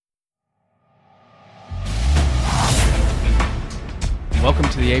Welcome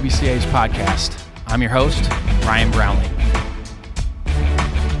to the ABCA's podcast. I'm your host, Ryan Brownlee.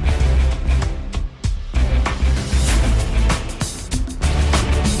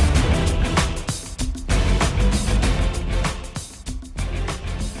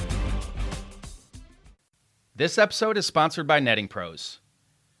 This episode is sponsored by Netting Pros.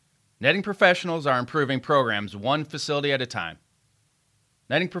 Netting professionals are improving programs one facility at a time.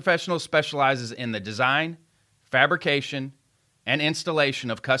 Netting Professionals specializes in the design, fabrication, and installation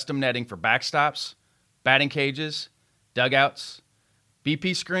of custom netting for backstops, batting cages, dugouts,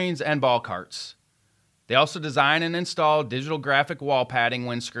 BP screens, and ball carts. They also design and install digital graphic wall padding,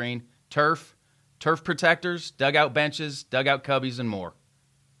 windscreen, turf protectors, dugout benches, dugout cubbies, and more.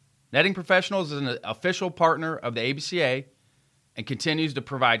 Netting Professionals is an official partner of the ABCA and continues to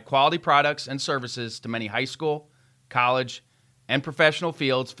provide quality products and services to many high school, college, and professional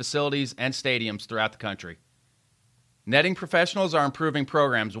fields, facilities, and stadiums throughout the country. Netting Professionals are improving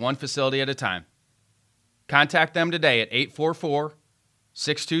programs one facility at a time. Contact them today at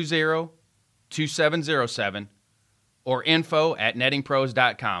 844-620-2707 or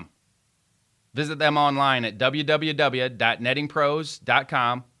info@nettingpros.com. Visit them online at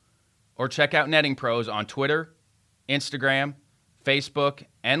www.nettingpros.com or check out Netting Pros on Twitter, Instagram, Facebook,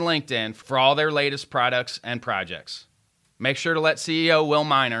 and LinkedIn for all their latest products and projects. Make sure to let CEO Will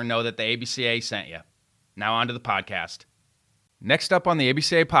Miner know that the ABCA sent you. Now on to the podcast. Next up on the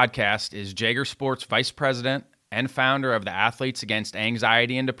ABCA podcast is Jaeger Sports Vice President and founder of the Athletes Against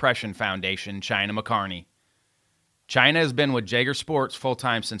Anxiety and Depression Foundation, China McCarney. China has been with Jaeger Sports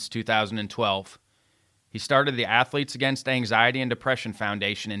full-time since 2012. He started the Athletes Against Anxiety and Depression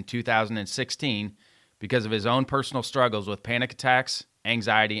Foundation in 2016 because of his own personal struggles with panic attacks,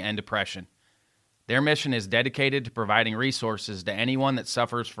 anxiety, and depression. Their mission is dedicated to providing resources to anyone that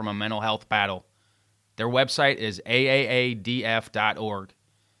suffers from a mental health battle. Their website is aaadf.org.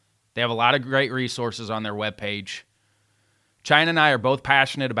 They have a lot of great resources on their webpage. China and I are both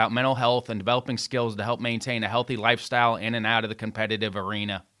passionate about mental health and developing skills to help maintain a healthy lifestyle in and out of the competitive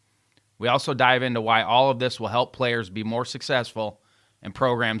arena. We also dive into why all of this will help players be more successful and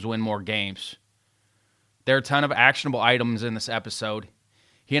programs win more games. There are a ton of actionable items in this episode.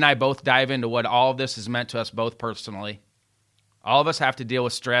 He and I both dive into what all of this has meant to us both personally. All of us have to deal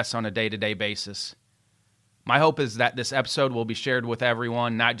with stress on a day-to-day basis. My hope is that this episode will be shared with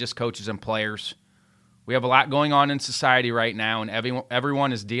everyone, not just coaches and players. We have a lot going on in society right now, and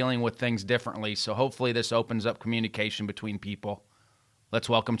everyone is dealing with things differently, so hopefully this opens up communication between people. Let's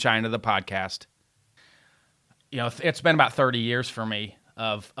welcome China to the podcast. You know, it's been about 30 years for me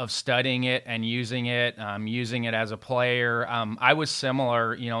of studying it and using it as a player. I was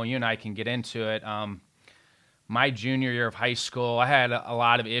similar, you know, you and I can get into it. My junior year of high school, I had a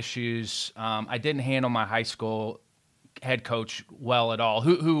lot of issues. I didn't handle my high school head coach well at all,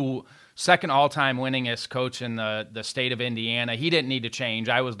 who second all-time winningest coach in the state of Indiana. He didn't need to change.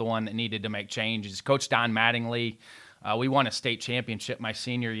 I was the one that needed to make changes. Coach Don Mattingly. We won a state championship my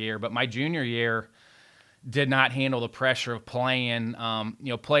senior year, but my junior year did not handle the pressure of playing.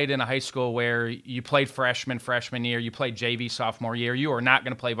 Played in a high school where you played freshman year, you played JV sophomore year. You are not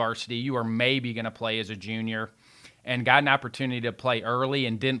going to play varsity. You are maybe going to play as a junior, and got an opportunity to play early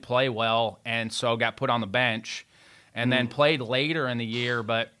and didn't play well, and so got put on the bench, and then played later in the year.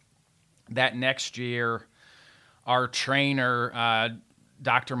 But that next year, our trainer,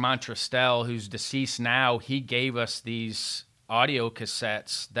 Dr. Montrestel, who's deceased now, he gave us these audio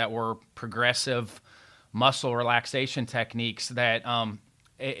cassettes that were progressive muscle relaxation techniques that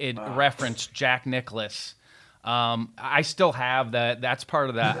it referenced Jack Nicklaus. I still have that's part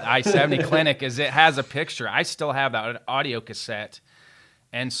of the I-70 clinic, is it has a picture. I still have that audio cassette.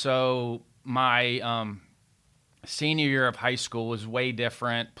 And so my senior year of high school was way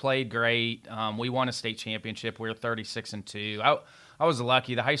different, played great. We won a state championship. We were 36-2. I was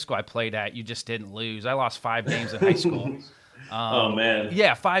lucky. The high school I played at, you just didn't lose. I lost 5 games in high school. Oh, man.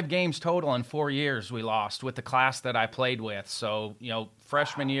 Yeah, 5 games total in 4 years we lost with the class that I played with. So, you know,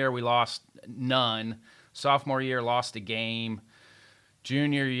 freshman year we lost none. Sophomore year lost a game.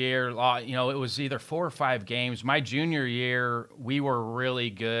 Junior year, you know, it was either 4 or 5 games. My junior year, we were really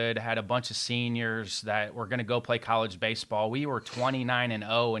good. Had a bunch of seniors that were going to go play college baseball. We were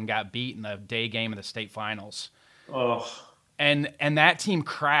 29-0 and got beat in the day game of the state finals. Oh. And that team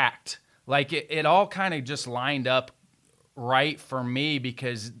cracked. Like, it all kind of just lined up right for me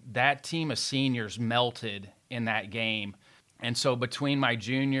because that team of seniors melted in that game. And so between my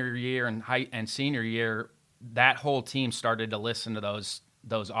junior year and senior year, that whole team started to listen to those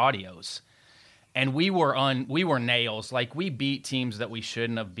audios. And we were nails. Like, we beat teams that we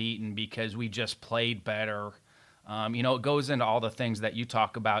shouldn't have beaten because we just played better. It goes into all the things that you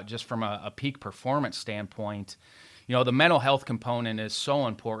talk about just from a peak performance standpoint. The mental health component is so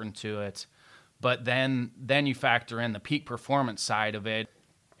important to it, but then you factor in the peak performance side of it.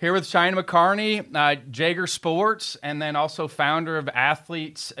 Here with China McCarney, Jaeger Sports, and then also founder of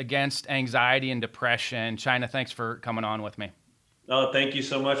Athletes Against Anxiety and Depression. China, thanks for coming on with me. Oh, thank you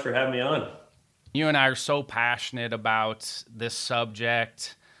so much for having me on. You and I are so passionate about this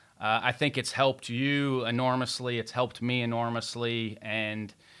subject. I think it's helped you enormously. It's helped me enormously.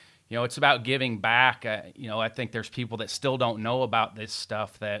 And, it's about giving back. I think there's people that still don't know about this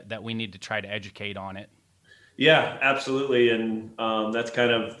stuff that we need to try to educate on it. Yeah, absolutely. And that's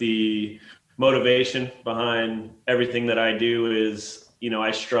kind of the motivation behind everything that I do is,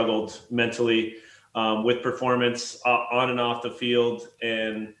 I struggled mentally with performance on and off the field.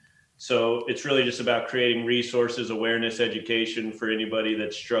 And so it's really just about creating resources, awareness, education for anybody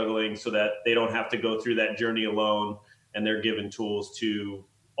that's struggling so that they don't have to go through that journey alone, and they're given tools to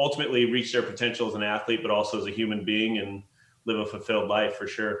ultimately reach their potential as an athlete, but also as a human being and live a fulfilled life for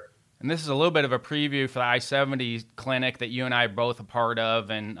sure. And this is a little bit of a preview for the I-70 clinic that you and I are both a part of.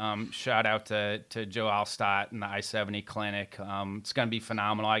 And shout out to Joe Alstott and the I-70 clinic. It's going to be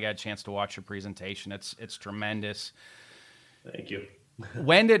phenomenal. I got a chance to watch your presentation. It's tremendous. Thank you.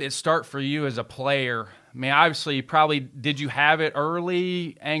 When did it start for you as a player? I mean, obviously, did you have it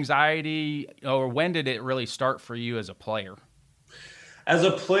early, anxiety, or when did it really start for you as a player? As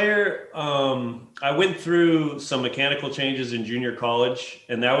a player, I went through some mechanical changes in junior college,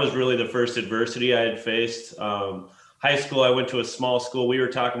 and that was really the first adversity I had faced. High school, I went to a small school. We were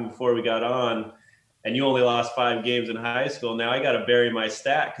talking before we got on, and you only lost 5 games in high school. Now I got to bury my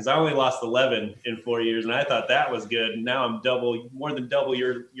stat because I only lost 11 in 4 years, and I thought that was good. And now I'm more than double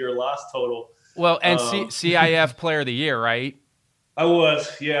your loss total. Well, and CIF Player of the Year, right? I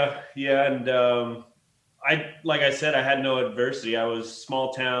was, yeah. And like I said, I had no adversity. I was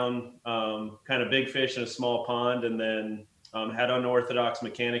small town, kind of big fish in a small pond, and then had unorthodox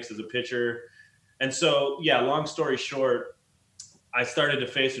mechanics as a pitcher. And so, long story short, I started to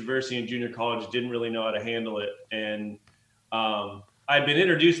face adversity in junior college, didn't really know how to handle it. And I'd been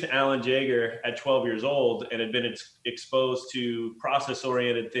introduced to Alan Jaeger at 12 years old and had been exposed to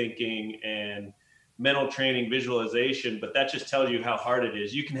process-oriented thinking and mental training, visualization, but that just tells you how hard it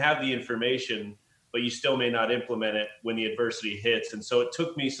is. You can have the information, but you still may not implement it when the adversity hits. And so it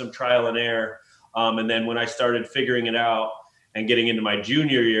took me some trial and error. And then when I started figuring it out and getting into my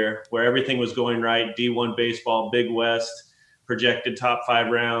junior year where everything was going right, D1 baseball, Big West, projected top 5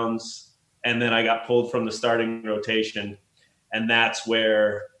 rounds, and then I got pulled from the starting rotation. And that's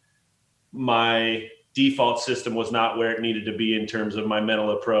where my default system was not where it needed to be in terms of my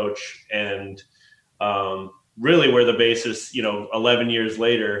mental approach. And really where the basis, 11 years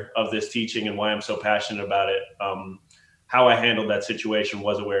later of this teaching and why I'm so passionate about it, how I handled that situation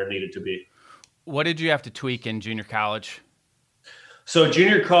wasn't where it needed to be. What did you have to tweak in junior college? So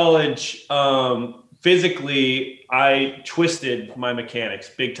junior college, physically, I twisted my mechanics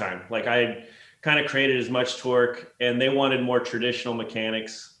big time. Like I kind of created as much torque and they wanted more traditional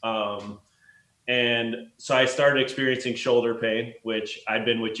mechanics. And so I started experiencing shoulder pain, which I'd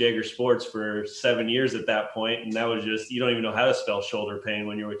been with Jaeger Sports for 7 years at that point. And that was just, you don't even know how to spell shoulder pain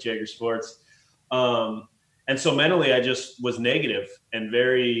when you're with Jaeger Sports. And so mentally, I just was negative and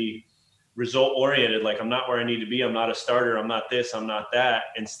very result oriented. Like I'm not where I need to be. I'm not a starter. I'm not this, I'm not that.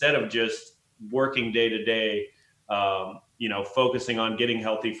 Instead of just working day to day, focusing on getting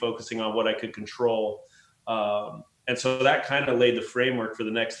healthy, focusing on what I could control. And so that kind of laid the framework for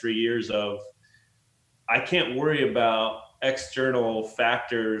the next 3 years of, I can't worry about external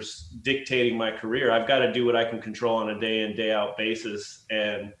factors dictating my career. I've got to do what I can control on a day in, day out basis.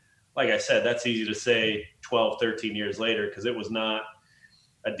 And like I said, that's easy to say 12, 13 years later, because it was not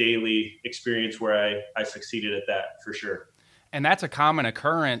a daily experience where I succeeded at that for sure. And that's a common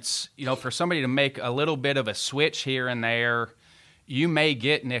occurrence, for somebody to make a little bit of a switch here and there. You may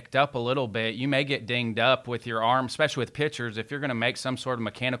get nicked up a little bit. You may get dinged up with your arm, especially with pitchers, if you're going to make some sort of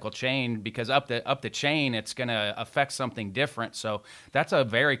mechanical chain, because up the chain, it's going to affect something different. So that's a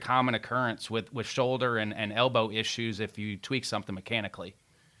very common occurrence with shoulder and elbow issues if you tweak something mechanically.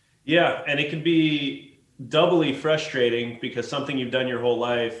 Yeah, and it can be doubly frustrating because something you've done your whole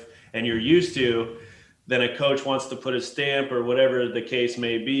life and you're used to, then a coach wants to put a stamp or whatever the case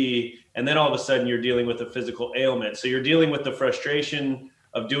may be. And then all of a sudden you're dealing with a physical ailment. So you're dealing with the frustration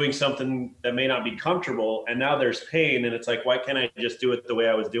of doing something that may not be comfortable. And now there's pain. And it's like, why can't I just do it the way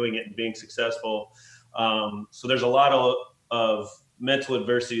I was doing it and being successful? So there's a lot of mental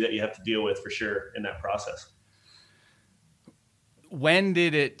adversity that you have to deal with for sure in that process. When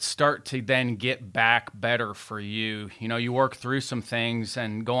did it start to then get back better for you? You know, you work through some things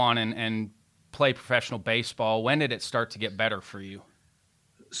and go on and play professional baseball. When did it start to get better for you?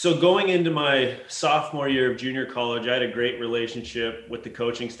 So going into my sophomore year of junior college, I had a great relationship with the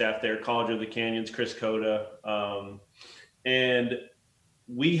coaching staff there, College of the Canyons, Chris Coda. And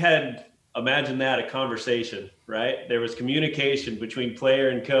we had, imagine that, a conversation, right? There was communication between player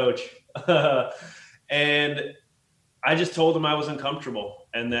and coach. And I just told him I was uncomfortable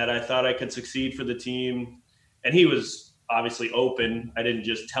and that I thought I could succeed for the team. And he was obviously open. I didn't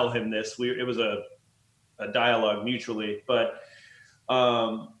just tell him this. It was a dialogue mutually, but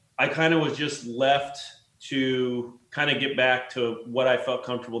I kind of was just left to kind of get back to what I felt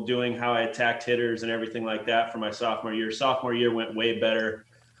comfortable doing, how I attacked hitters and everything like that for my sophomore year. Sophomore year went way better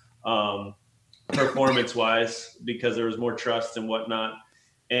performance-wise because there was more trust and whatnot.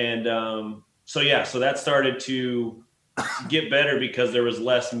 And so that started to get better because there was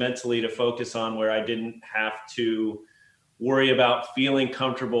less mentally to focus on, where I didn't have to worry about feeling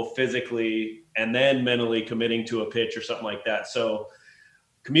comfortable physically and then mentally committing to a pitch or something like that. So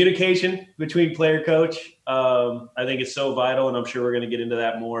communication between player coach, I think is so vital, and I'm sure we're going to get into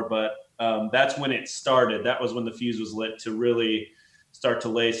that more, but that's when it started. That was when the fuse was lit to really start to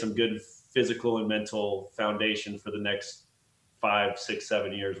lay some good physical and mental foundation for the next 5, 6,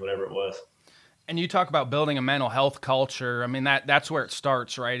 7 years, whatever it was. And you talk about building a mental health culture. I mean, that's where it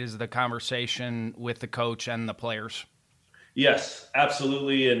starts, right? Is the conversation with the coach and the players. Yes,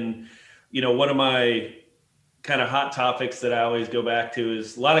 absolutely. And, you know, one of my kind of hot topics that I always go back to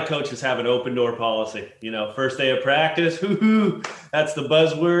is a lot of coaches have an open door policy. You know, first day of practice, that's the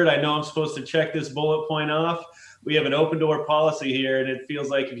buzzword. I know I'm supposed to check this bullet point off. We have an open door policy here, and it feels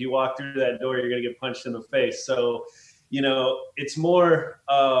like if you walk through that door, you're going to get punched in the face. So, you know, it's more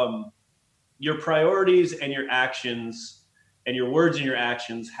your priorities and your actions and your words and your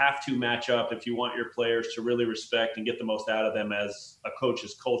actions have to match up if you want your players to really respect and get the most out of them as a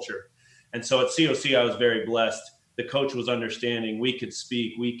coach's culture. And so at COC, I was very blessed. The coach was understanding. We could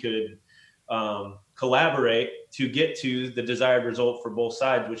speak. We could collaborate to get to the desired result for both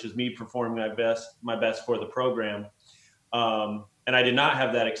sides, which is me performing my best for the program. And I did not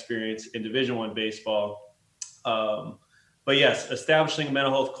have that experience in Division I baseball. But yes, establishing a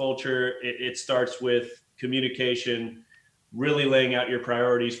mental health culture, it starts with communication, really laying out your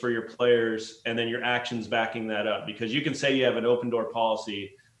priorities for your players, and then your actions backing that up. Because you can say you have an open door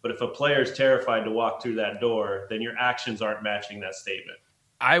policy, but if a player is terrified to walk through that door, then your actions aren't matching that statement.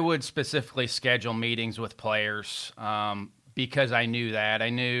 I would specifically schedule meetings with players because I knew that. I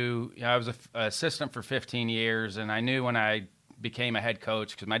knew, I was an assistant for 15 years, and I knew when I became a head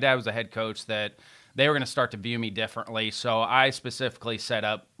coach, because my dad was a head coach, that they were going to start to view me differently. So I specifically set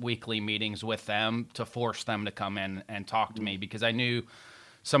up weekly meetings with them to force them to come in and talk to me, because I knew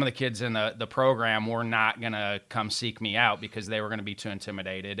some of the kids in the program were not going to come seek me out because they were going to be too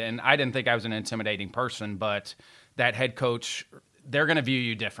intimidated. And I didn't think I was an intimidating person, but that head coach, they're going to view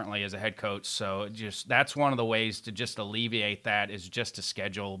you differently as a head coach. So that's one of the ways to just alleviate that, is just to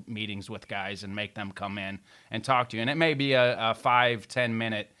schedule meetings with guys and make them come in and talk to you. And it may be a 5-10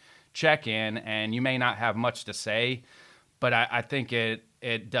 minute check-in, and you may not have much to say, but I think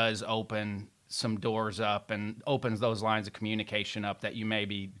it does open some doors up and opens those lines of communication up that you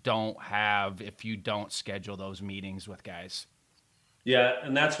maybe don't have if you don't schedule those meetings with guys. Yeah,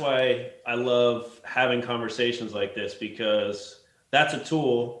 and that's why I love having conversations like this, because that's a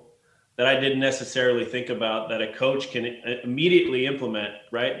tool that I didn't necessarily think about that a coach can immediately implement,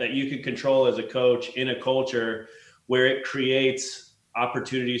 right? That you can control as a coach in a culture where it creates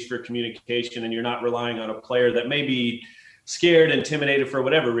opportunities for communication, and you're not relying on a player that may be scared, intimidated for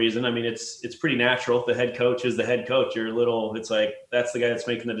whatever reason. I mean, it's pretty natural. If the head coach is the head coach, it's like, that's the guy that's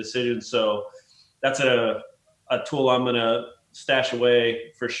making the decision. So that's a tool I'm going to stash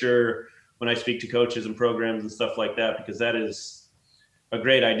away for sure when I speak to coaches and programs and stuff like that, because that is a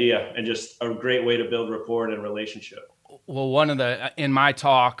great idea and just a great way to build rapport and relationship. Well, in my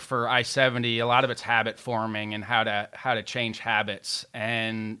talk for I-70, a lot of it's habit forming and how to change habits,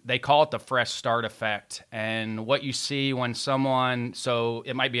 and they call it the fresh start effect. And what you see when someone, so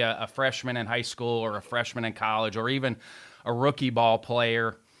it might be a freshman in high school or a freshman in college or even a rookie ball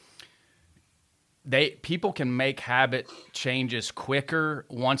player, people can make habit changes quicker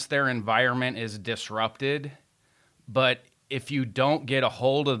once their environment is disrupted. But if you don't get a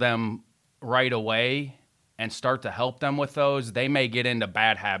hold of them right away and start to help them with those, they may get into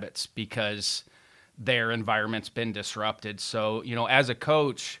bad habits because their environment's been disrupted. So, as a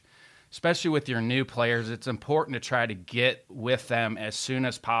coach, especially with your new players, it's important to try to get with them as soon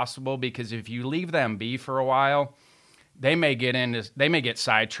as possible, because if you leave them be for a while, they may get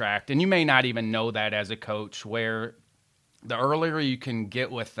sidetracked, and you may not even know that as a coach, where the earlier you can get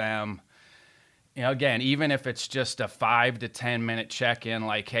with them, again, even if it's just a 5 to 10 minute check-in,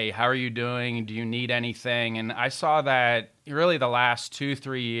 like, hey, how are you doing? Do you need anything? And I saw that really the last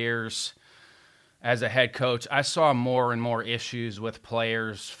 2-3 years as a head coach, I saw more and more issues with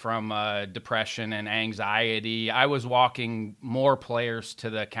players from depression and anxiety. I was walking more players to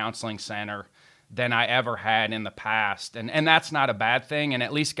the counseling center than I ever had in the past. And that's not a bad thing. And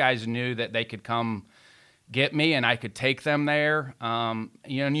at least guys knew that they could come get me and I could take them there. And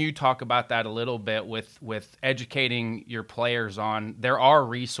you talk about that a little bit with educating your players on there are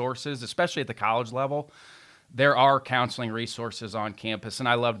resources, especially at the college level. There are counseling resources on campus, and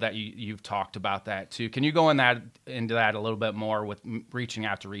I love that you've talked about that too. Can you go into that a little bit more with reaching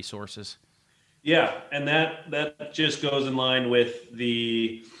out to resources? Yeah, and that just goes in line with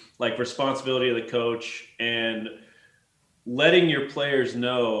the responsibility of the coach and letting your players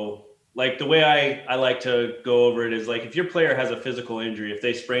know. Like the way I like to go over it is like if your player has a physical injury, if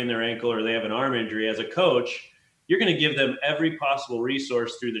they sprain their ankle or they have an arm injury, as a coach, you're going to give them every possible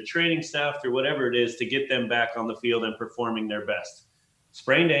resource through the training staff, through whatever it is, to get them back on the field and performing their best.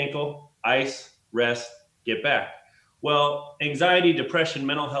 Sprained ankle, ice, rest, get back. Well, anxiety, depression,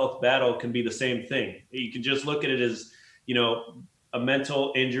 mental health battle can be the same thing. You can just look at it as, a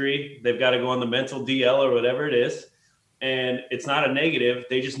mental injury. They've got to go on the mental DL or whatever it is. And it's not a negative.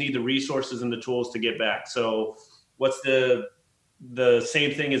 They just need the resources and the tools to get back. So what's the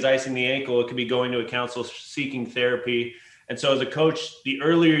same thing as icing the ankle? It could be going to a counselor, seeking therapy. And so as a coach, the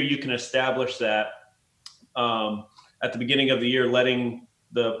earlier you can establish that at the beginning of the year, letting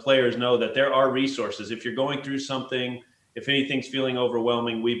the players know that there are resources. If you're going through something, if anything's feeling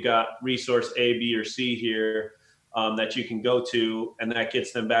overwhelming, we've got resource A, B, or C here that you can go to, and that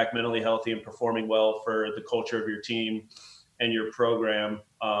gets them back mentally healthy and performing well for the culture of your team and your program.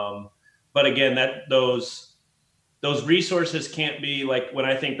 But again, those resources can't be like, when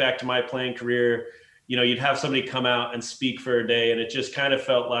I think back to my playing career, you'd have somebody come out and speak for a day, and it just kind of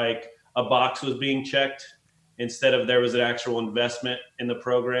felt like a box was being checked instead of there was an actual investment in the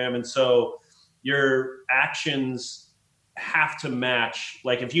program. And so your actions have to match.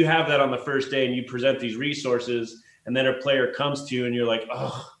 Like if you have that on the first day and you present these resources and then a player comes to you and you're like,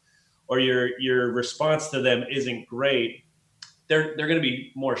 oh, or your response to them isn't great, they're going to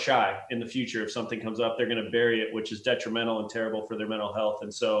be more shy in the future. If something comes up, they're going to bury it, which is detrimental and terrible for their mental health.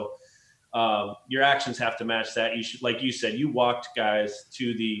 And so your actions have to match that. You should, like you said, you walked guys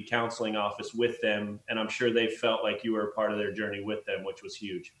to the counseling office with them, and I'm sure they felt like you were a part of their journey with them, which was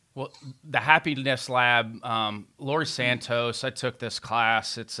huge. Well, the Happiness Lab, Lori Santos, I took this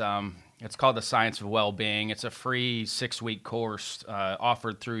class. It's called The Science of Wellbeing. It's a free 6-week course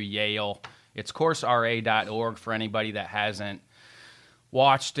offered through Yale. It's coursera.org for anybody that hasn't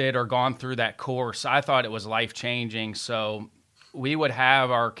watched it or gone through that course. I thought it was life-changing. So we would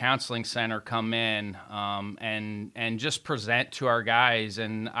have our counseling center come in and just present to our guys.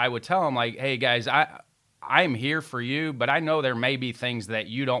 And I would tell them, like, hey, guys, I'm here for you, but I know there may be things that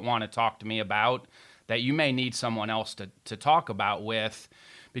you don't want to talk to me about that you may need someone else to talk about with.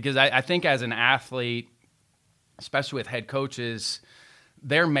 Because I think as an athlete, especially with head coaches,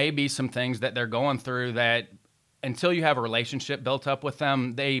 there may be some things that they're going through that until you have a relationship built up with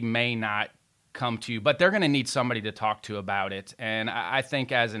them, they may not come to you, but they're going to need somebody to talk to about it. And I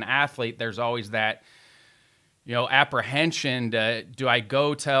think as an athlete, there's always that, apprehension to, do I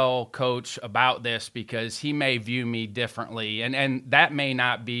go tell coach about this because he may view me differently? And that may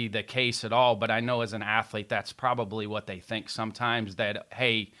not be the case at all, but I know as an athlete, that's probably what they think sometimes, that,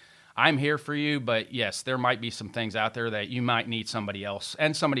 hey, I'm here for you, but yes, there might be some things out there that you might need somebody else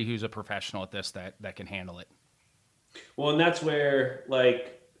and somebody who's a professional at this that can handle it. Well, and that's where,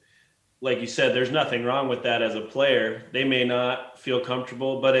 like you said, there's nothing wrong with that as a player. They may not feel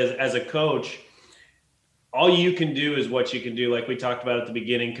comfortable, but as a coach, all you can do is what you can do. Like we talked about at the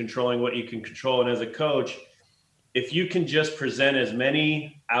beginning, controlling what you can control. And as a coach, if you can just present as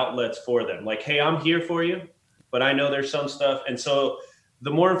many outlets for them, like, hey, I'm here for you, but I know there's some stuff. And so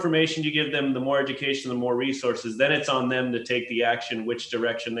the more information you give them, the more education, the more resources, then it's on them to take the action, which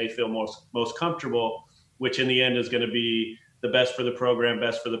direction they feel most comfortable, which in the end is going to be the best for the program,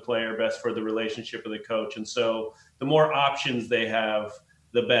 best for the player, best for the relationship with the coach. And so the more options they have,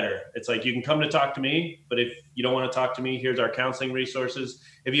 the better. It's like, you can come to talk to me, but if you don't want to talk to me, here's our counseling resources.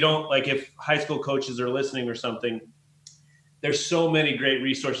 If you don't, like, if high school coaches are listening or something, there's so many great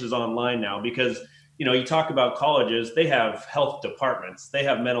resources online now, because, you talk about colleges, they have health departments, they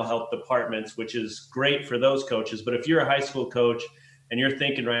have mental health departments, which is great for those coaches. But if you're a high school coach and you're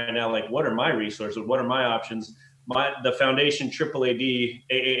thinking right now, like, what are my resources? What are my options? the foundation AAADF.org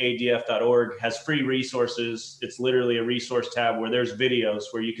has free resources. It's literally a resource tab where there's videos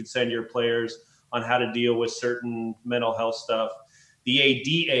where you can send your players on how to deal with certain mental health stuff. The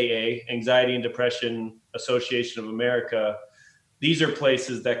ADAA, Anxiety and Depression Association of America, these are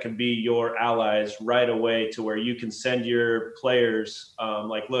places that can be your allies right away, to where you can send your players,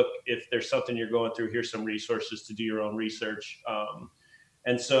 like, look, if there's something you're going through, here's some resources to do your own research.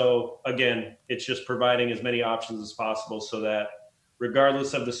 And so, again, it's just providing as many options as possible so that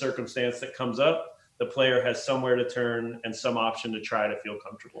regardless of the circumstance that comes up, the player has somewhere to turn and some option to try to feel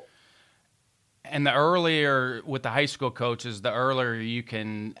comfortable. And the earlier, with the high school coaches, the earlier you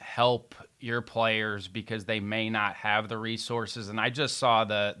can help your players, because they may not have the resources. And I just saw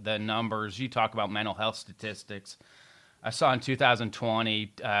the numbers. You talk about mental health statistics. I saw in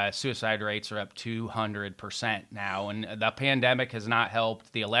 2020, suicide rates are up 200% now. And the pandemic has not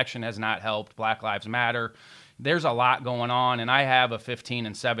helped. The election has not helped. Black Lives Matter. There's a lot going on. And I have a 15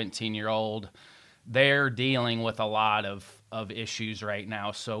 and 17-year-old. They're dealing with a lot of issues right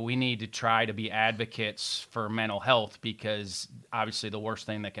now. So we need to try to be advocates for mental health, because obviously the worst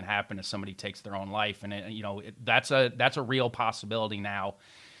thing that can happen is somebody takes their own life. And that's a real possibility now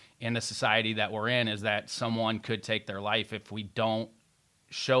in the society that we're in, is that someone could take their life if we don't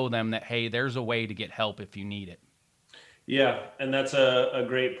show them that, hey, there's a way to get help if you need it. Yeah. And that's a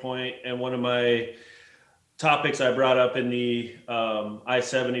great point. And one of my topics I brought up in the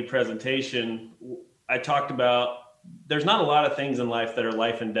I-70 presentation, I talked about there's not a lot of things in life that are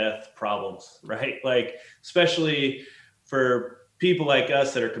life and death problems, right? Like, especially for people like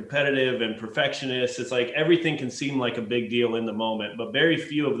us that are competitive and perfectionists, it's like everything can seem like a big deal in the moment, but very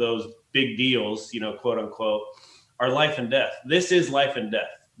few of those big deals, quote unquote, are life and death. This is life and death.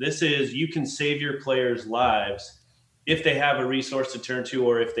 This is, you can save your players' lives if they have a resource to turn to,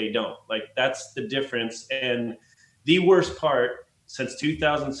 or if they don't. Like, that's the difference. And the worst part since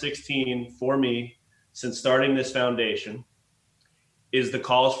 2016 for me, since starting this foundation, is the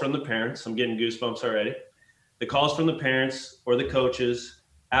calls from the parents. I'm getting goosebumps already. The calls from the parents or the coaches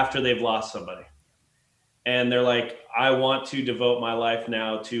after they've lost somebody. And they're like, I want to devote my life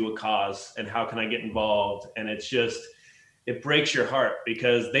now to a cause, and how can I get involved? And it's just, it breaks your heart,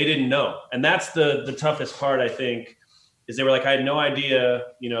 because they didn't know. And that's the toughest part, I think, is they were like, I had no idea,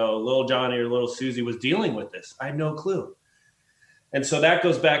 little Johnny or little Susie was dealing with this. I had no clue. And so that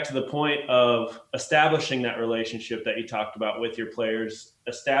goes back to the point of establishing that relationship that you talked about with your players,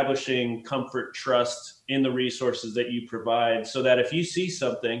 establishing comfort, trust in the resources that you provide, so that if you see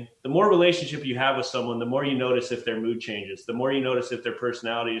something, the more relationship you have with someone, the more you notice if their mood changes, the more you notice if their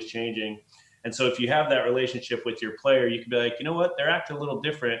personality is changing. And so if you have that relationship with your player, you can be like, you know what, they're acting a little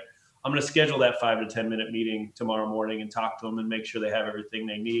different. I'm going to schedule that 5 to 10 minute meeting tomorrow morning and talk to them and make sure they have everything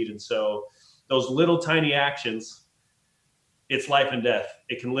they need. And so those little tiny actions, it's life and death.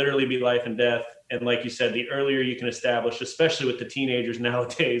 It can literally be life and death. And like you said, the earlier you can establish, especially with the teenagers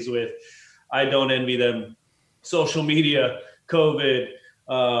nowadays, I don't envy them. Social media, COVID,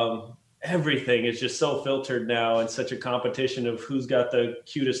 everything is just so filtered now, and such a competition of who's got the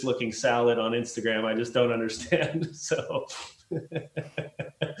cutest looking salad on Instagram. I just don't understand. So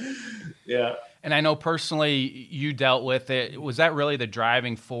yeah. And I know personally you dealt with it. Was that really the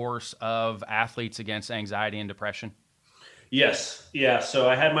driving force of Athletes Against Anxiety and Depression? Yes. Yeah. So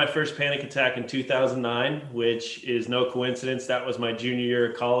I had my first panic attack in 2009, which is no coincidence. That was my junior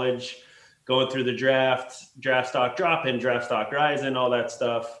year of college, going through the draft stock dropping, draft stock rising, all that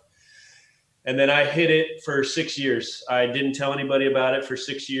stuff. And then I hid it for 6 years. I didn't tell anybody about it for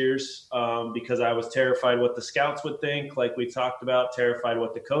 6 years because I was terrified what the scouts would think, like we talked about, terrified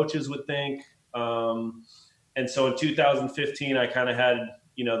what the coaches would think. And so in 2015, I kind of had,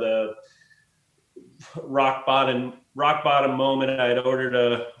 the rock bottom moment. I had ordered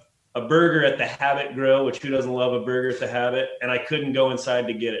a burger at the Habit Grill, which who doesn't love a burger at the Habit? And I couldn't go inside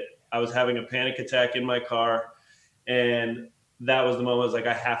to get it. I was having a panic attack in my car. And that was the moment I was like,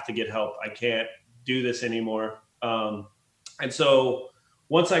 I have to get help. I can't do this anymore. And so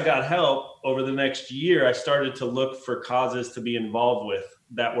once I got help over the next year, I started to look for causes to be involved with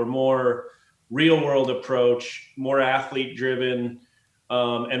that were more real world approach, more athlete driven,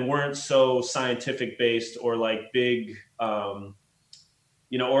 and weren't so scientific based or like big,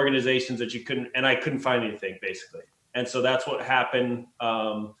 organizations that I couldn't find anything basically. And so that's what happened.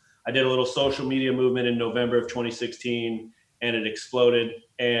 I did a little social media movement in November of 2016 and it exploded.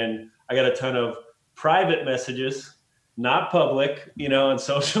 And I got a ton of private messages, not public, on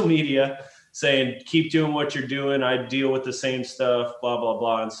social media saying, keep doing what you're doing. I deal with the same stuff, blah, blah,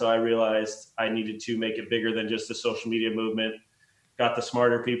 blah. And so I realized I needed to make it bigger than just the social media movement. got the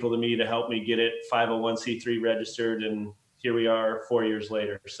smarter people than me to help me get it 501c3 registered. And here we are 4 years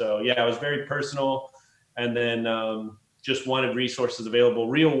later. So yeah, it was very personal. And then just wanted resources available,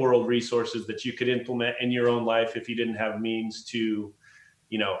 real world resources that you could implement in your own life if you didn't have means to,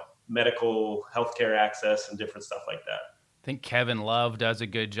 medical healthcare access and different stuff like that. I think Kevin Love does a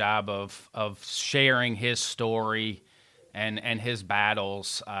good job of sharing his story and his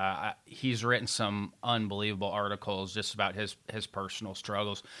battles. He's written some unbelievable articles just about his personal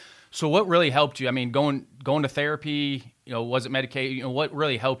struggles. So what really helped you? I mean, going to therapy, was it medication? What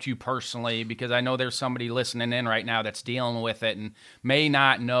really helped you personally? Because I know there's somebody listening in right now that's dealing with it and may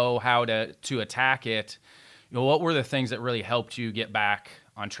not know how to attack it. What were the things that really helped you get back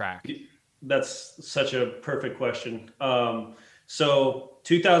on track? That's such a perfect question. So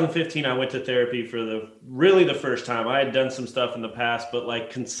 2015, I went to therapy for the first time. I had done some stuff in the past, but like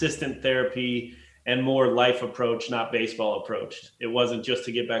consistent therapy and more life approach, not baseball approach. It wasn't just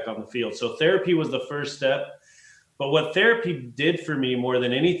to get back on the field. So therapy was the first step. But what therapy did for me more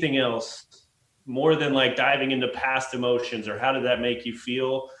than anything else, more than like diving into past emotions or how did that make you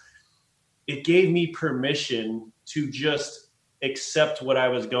feel, it gave me permission to just accept what I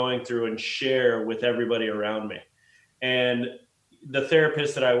was going through and share with everybody around me. And the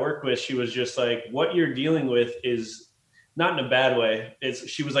therapist that I worked with, she was just like, what you're dealing with is not in a bad way.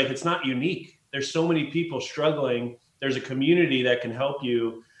 She was like, it's not unique. There's so many people struggling. There's a community that can help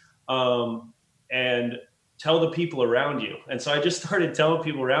you, and tell the people around you. And so I just started telling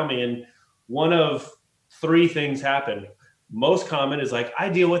people around me, and one of three things happened. Most common is like, I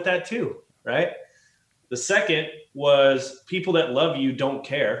deal with that too, right? The second was people that love you don't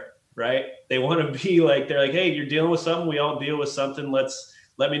care, right? They want to be like, they're like, hey, you're dealing with something. We all deal with something.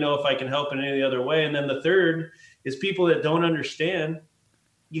 Let me know if I can help in any other way. And then the third is people that don't understand.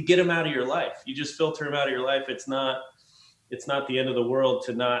 You get them out of your life. You just filter them out of your life. It's not the end of the world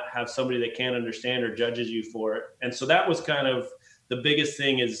to not have somebody that can't understand or judges you for it. And so that was kind of the biggest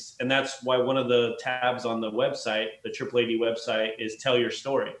thing is, and that's why one of the tabs on the website, the AAAD website, is tell your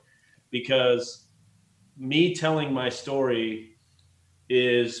story, because me telling my story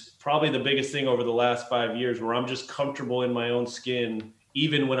is probably the biggest thing over the last 5 years, where I'm just comfortable in my own skin,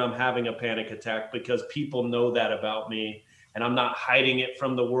 even when I'm having a panic attack, because people know that about me. And I'm not hiding it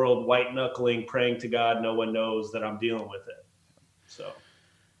from the world, white knuckling, praying to God no one knows that I'm dealing with it. So,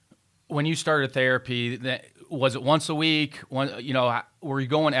 when you started therapy, was it once a week? Were you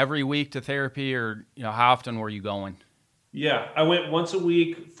going every week to therapy, or how often were you going? Yeah, I went once a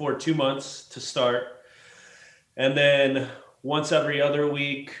week for 2 months to start, and then once every other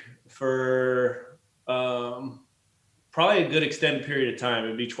week for probably a good extended period of time.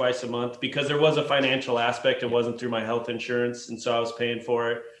 It'd be twice a month, because there was a financial aspect. It wasn't through my health insurance, and so I was paying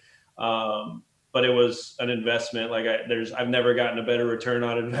for it. But it was an investment. Like I've never gotten a better return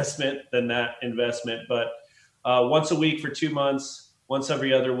on investment than that investment. But once a week for 2 months, once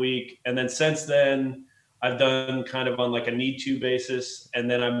every other week, and then since then I've done kind of on like a need to basis, and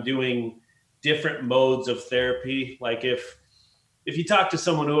then I'm doing different modes of therapy. Like if you talk to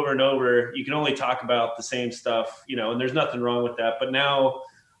someone over and over, you can only talk about the same stuff, and there's nothing wrong with that. But now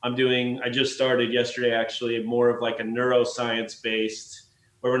I just started yesterday, actually, more of like a neuroscience based,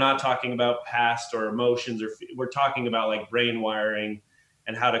 where we're not talking about past or emotions, or we're talking about like brain wiring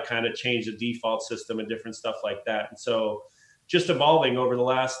and how to kind of change the default system and different stuff like that. And so just evolving over the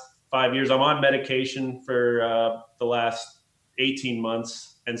last 5 years. I'm on medication for the last 18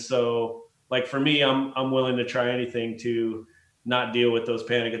 months. And so like for me, I'm willing to try anything to not deal with those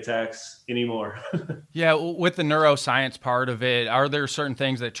panic attacks anymore. Yeah, with the neuroscience part of it, are there certain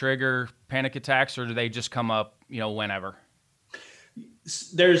things that trigger panic attacks, or do they just come up, whenever?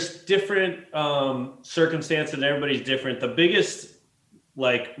 There's different circumstances, and everybody's different. The biggest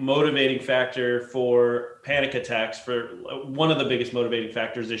motivating factor for panic attacks, one of the biggest motivating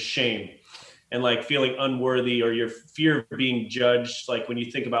factors, is shame and feeling unworthy, or your fear of being judged. Like when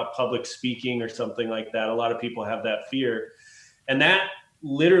you think about public speaking or something like that, a lot of people have that fear. And that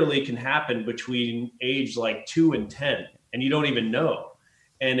literally can happen between age 2 and 10, and you don't even know.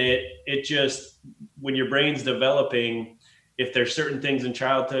 And it just, when your brain's developing, if there's certain things in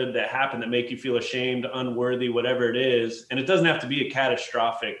childhood that happen that make you feel ashamed, unworthy, whatever it is, and it doesn't have to be a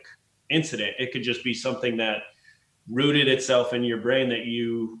catastrophic incident. It could just be something that rooted itself in your brain that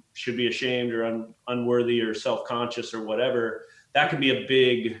you should be ashamed or unworthy or self-conscious or whatever. That could be a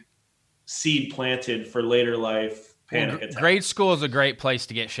big seed planted for later life. Grade school is a great place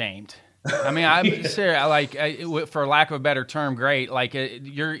to get shamed. I mean, I'm serious. For lack of a better term, great.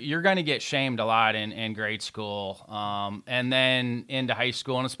 You're going to get shamed a lot in grade school, and then into high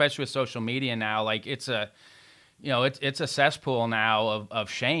school, and especially with social media now. it's a cesspool now of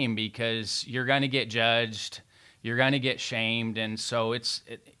shame, because you're going to get judged, you're going to get shamed. And so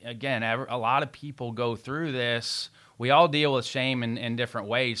again, a lot of people go through this. We all deal with shame in different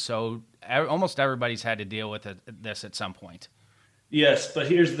ways. So almost everybody's had to deal with this at some point. Yes, but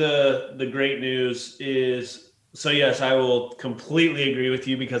here's the great news is, so yes, I will completely agree with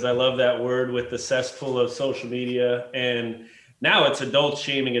you, because I love that word with the cesspool of social media. And now it's adults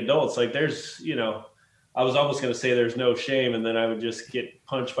shaming adults. Like there's, I was almost going to say there's no shame, and then I would just get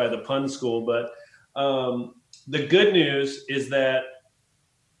punched by the pun school. But the good news is that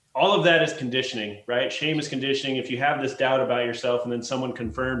all of that is conditioning, right? Shame is conditioning. If you have this doubt about yourself and then someone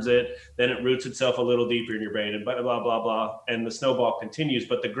confirms it, then it roots itself a little deeper in your brain, and blah, blah, blah, blah. And the snowball continues.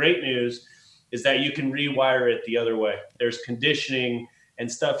 But the great news is that you can rewire it the other way. There's conditioning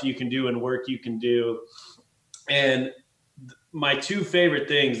and stuff you can do and work you can do. And my two favorite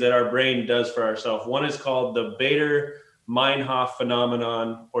things that our brain does for ourselves, one is called the Bader-Meinhof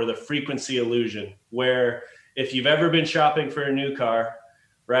phenomenon, or the frequency illusion, where if you've ever been shopping for a new car,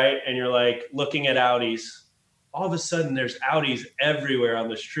 right, and you're like looking at Audis, all of a sudden there's Audis everywhere on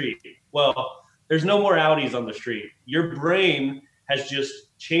the street. Well, there's no more Audis on the street. Your brain has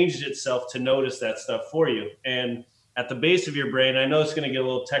just changed itself to notice that stuff for you. And at the base of your brain, I know it's going to get a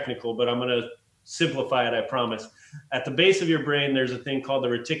little technical, but I'm going to simplify it, I promise. At the base of your brain, there's a thing called the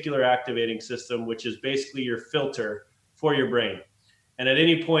reticular activating system, which is basically your filter for your brain. And at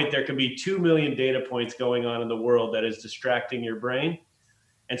any point, there could be 2 million data points going on in the world that is distracting your brain.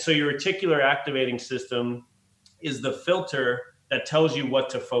 And so your reticular activating system is the filter that tells you what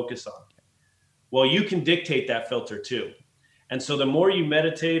to focus on. Well, you can dictate that filter too. And so the more you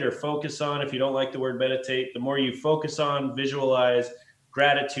meditate or focus on, if you don't like the word meditate, the more you focus on, visualize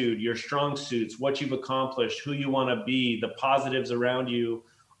gratitude, your strong suits, what you've accomplished, who you want to be, the positives around you,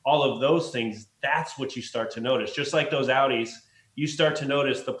 all of those things, that's what you start to notice. Just like those Audis, you start to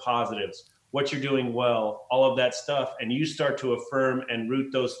notice the positives, what you're doing well, all of that stuff. And you start to affirm and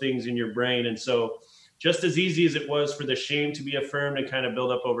root those things in your brain. And so just as easy as it was for the shame to be affirmed and kind of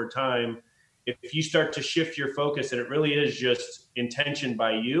build up over time, if you start to shift your focus, and it really is just intention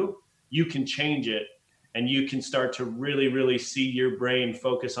by you, you can change it. And you can start to really, really see your brain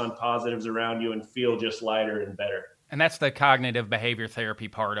focus on positives around you and feel just lighter and better. And that's the cognitive behavior therapy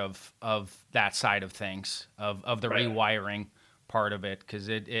part of that side of things, of the right. Rewiring part of it, because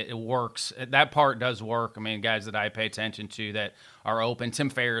it works. That part does work. I mean, guys that I pay attention to that are open. Tim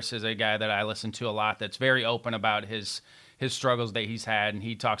Ferriss is a guy that I listen to a lot that's very open about his struggles that he's had, and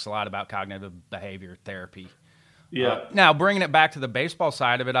he talks a lot about cognitive behavior therapy. Yeah. Now, bringing it back to the baseball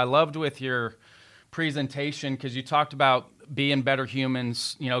side of it, I loved with your presentation, because you talked about being better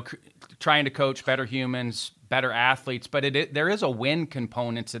humans, trying to coach better humans, better athletes, but there is a win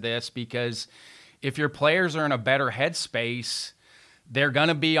component to this, because if your players are in a better headspace, they're going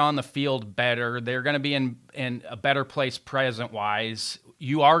to be on the field better. They're going to be in a better place present-wise.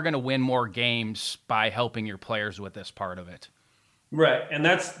 You are going to win more games by helping your players with this part of it. Right, and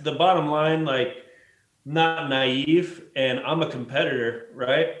that's the bottom line, like, not naive, and I'm a competitor,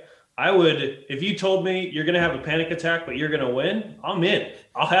 right? I would, if you told me you're going to have a panic attack, but you're going to win, I'm in.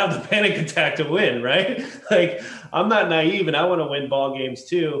 I'll have the panic attack to win, right? Like, I'm not naive, and I want to win ball games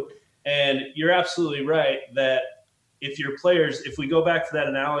too. And you're absolutely right that if we go back to that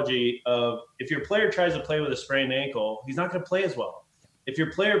analogy of, if your player tries to play with a sprained ankle, he's not going to play as well. If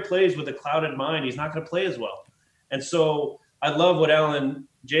your player plays with a clouded mind, he's not going to play as well. And so I love what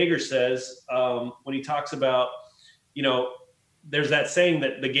Jaeger says when he talks about, there's that saying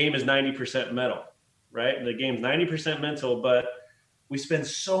that the game is 90% mental, right? And the game's 90% mental, but we spend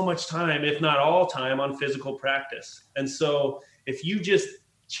so much time, if not all time, on physical practice. And so if you just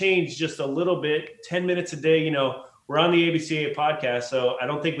change just a little bit, 10 minutes a day, we're on the ABCA podcast, so I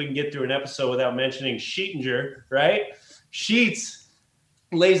don't think we can get through an episode without mentioning Sheetinger, right? Sheets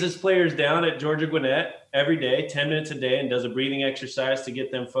lays his players down at Georgia Gwinnett every day, 10 minutes a day, and does a breathing exercise to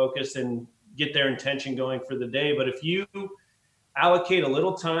get them focused and get their intention going for the day. But if you allocate a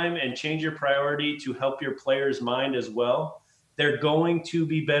little time and change your priority to help your players' mind as well, they're going to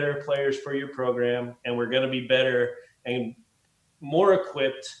be better players for your program, and we're going to be better and more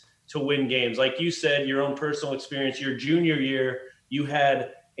equipped to win games. Like you said, your own personal experience, your junior year, you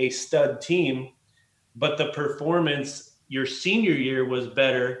had a stud team, but the performance your senior year was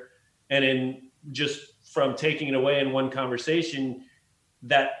better. And in just from taking it away in one conversation,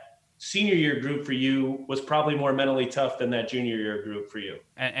 that senior year group for you was probably more mentally tough than that junior year group for you.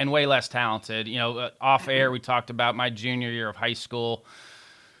 And way less talented. Off air, we talked about my junior year of high school.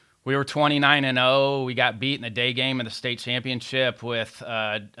 We were 29-0. We got beat in the day game of the state championship with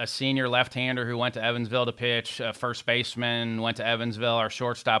a senior left-hander who went to Evansville to pitch. A first baseman went to Evansville. Our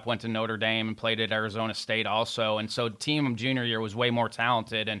shortstop went to Notre Dame and played at Arizona State also. And so the team junior year was way more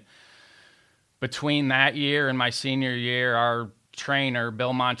talented. And between that year and my senior year, our trainer,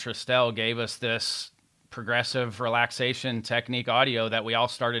 Bill Montrestel, gave us this progressive relaxation technique audio that we all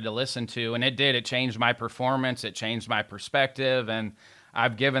started to listen to. And it did. It changed my performance. It changed my perspective. And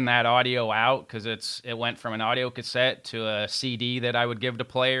I've given that audio out because it went from an audio cassette to a CD that I would give to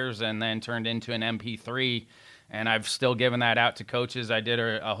players and then turned into an MP3. And I've still given that out to coaches. I did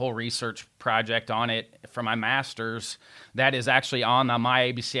a whole research project on it for my master's. That is actually on the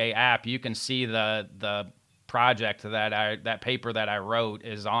My ABCA app. You can see the project that paper that I wrote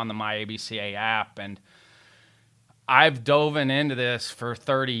is on the My ABCA app. And I've dove into this for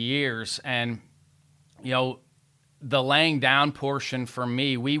 30 years. And, the laying down portion for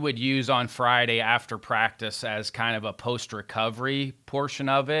me, we would use on Friday after practice as kind of a post-recovery portion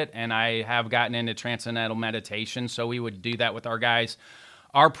of it. And I have gotten into transcendental meditation, so we would do that with our guys.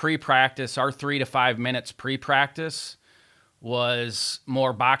 Our pre-practice, our 3 to 5 minutes pre-practice was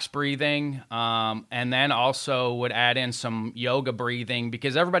more box breathing, and then also would add in some yoga breathing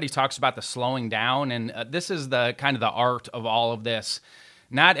because everybody talks about the slowing down, and this is the kind of the art of all of this.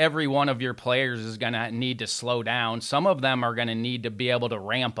 Not every one of your players is going to need to slow down. Some of them are going to need to be able to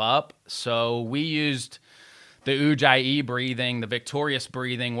ramp up. So we used the Ujjayi breathing, the victorious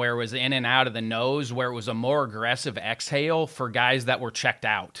breathing, where it was in and out of the nose, where it was a more aggressive exhale for guys that were checked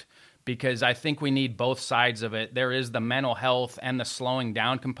out. Because I think we need both sides of it. There is the mental health and the slowing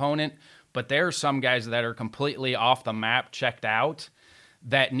down component, but there are some guys that are completely off the map, checked out,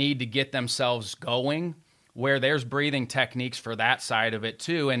 that need to get themselves going, where there's breathing techniques for that side of it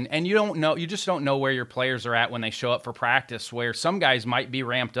too. And you just don't know where your players are at when they show up for practice, where some guys might be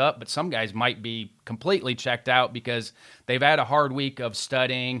ramped up, but some guys might be completely checked out because they've had a hard week of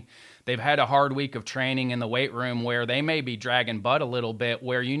studying. They've had a hard week of training in the weight room where they may be dragging butt a little bit,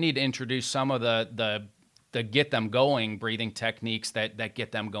 where you need to introduce some of the get them going breathing techniques that get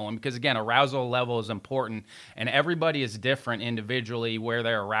them going. Because again, arousal level is important and everybody is different individually where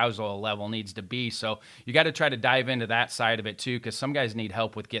their arousal level needs to be. So you got to try to dive into that side of it too, because some guys need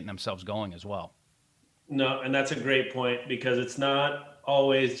help with getting themselves going as well. No, and that's a great point because it's not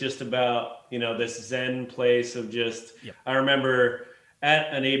always just about, this Zen place of just, yep. I remember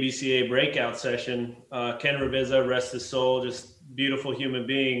at an ABCA breakout session, Ken Ravizza, rest his soul, just beautiful human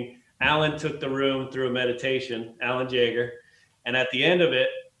being. Alan took the room through a meditation, Alan Jaeger. And at the end of it,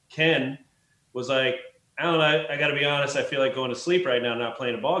 Ken was like, Alan, I got to be honest, I feel like going to sleep right now, not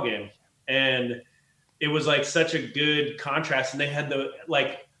playing a ball game. And it was like such a good contrast. And they had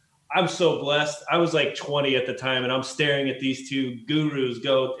I'm so blessed. I was like 20 at the time and I'm staring at these two gurus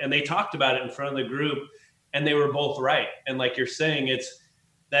go, and they talked about it in front of the group and they were both right. And like you're saying, it's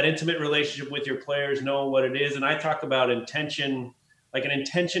that intimate relationship with your players, knowing what it is. And I talk about intention, like an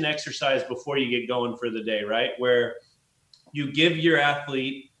intention exercise before you get going for the day, right? Where you give your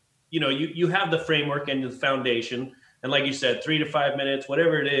athlete, you have the framework and the foundation. And like you said, 3 to 5 minutes,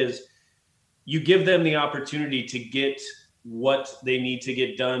 whatever it is, you give them the opportunity to get what they need to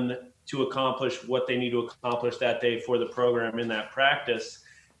get done to accomplish what they need to accomplish that day for the program in that practice.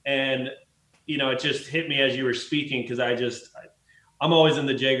 And, it just hit me as you were speaking because I'm always in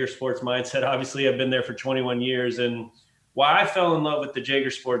the Jaeger sports mindset. Obviously, I've been there for 21 years. And why I fell in love with the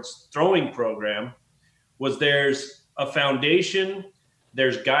Jaeger Sports throwing program was there's a foundation,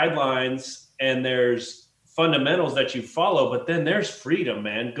 there's guidelines, and there's fundamentals that you follow, but then there's freedom,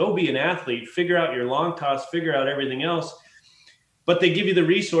 man. Go be an athlete, figure out your long toss, figure out everything else. But they give you the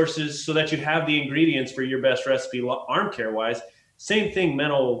resources so that you have the ingredients for your best recipe arm care wise. Same thing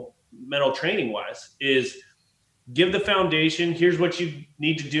mental training wise is give the foundation. Here's what you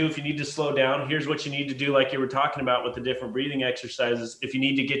need to do if you need to slow down. Here's what you need to do, like you were talking about with the different breathing exercises. If you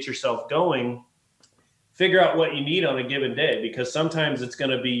need to get yourself going, figure out what you need on a given day, because sometimes it's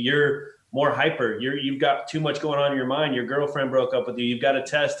going to be you're more hyper. You've got too much going on in your mind. Your girlfriend broke up with you. You've got a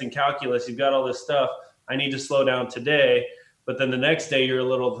test in calculus. You've got all this stuff. I need to slow down today. But then the next day you're a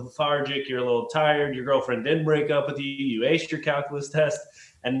little lethargic. You're a little tired. Your girlfriend didn't break up with you. You aced your calculus test.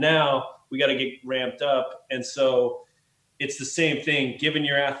 And now we got to get ramped up. And so it's the same thing, giving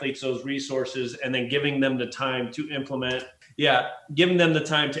your athletes those resources and then giving them the time to implement. Yeah, giving them the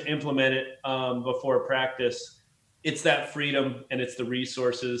time to implement it before practice. It's that freedom and it's the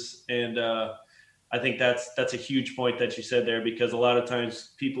resources. And I think that's a huge point that you said there, because a lot of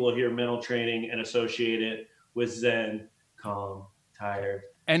times people will hear mental training and associate it with Zen, calm, tired,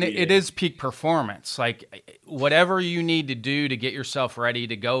 And it is peak performance. Like whatever you need to do to get yourself ready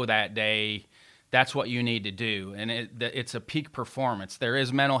to go that day, that's what you need to do. And it's a peak performance. There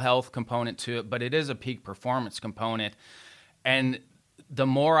is mental health component to it, but it is a peak performance component. And the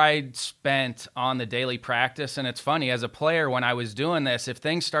more I spent on the daily practice, and it's funny, as a player, when I was doing this, if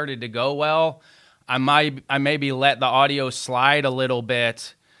things started to go well, I maybe let the audio slide a little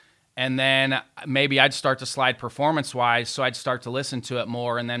bit, and then maybe I'd start to slide performance-wise, so I'd start to listen to it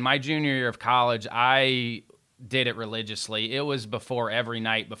more. And then my junior year of college, I did it religiously. It was every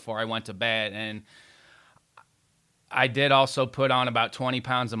night before I went to bed, and I did also put on about 20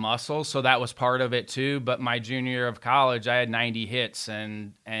 pounds of muscle, so that was part of it too. But my junior year of college, I had 90 hits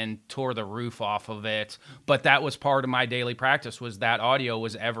and tore the roof off of it. But that was part of my daily practice, was that audio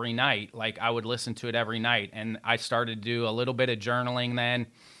was every night. Like I would listen to it every night. And I started to do a little bit of journaling then.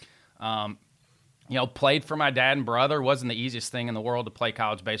 Played for my dad and brother. Wasn't the easiest thing in the world to play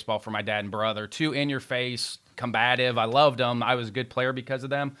college baseball for my dad and brother. Too in-your-face, combative. I loved them. I was a good player because of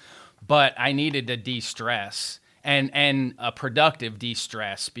them. But I needed to de-stress. And a productive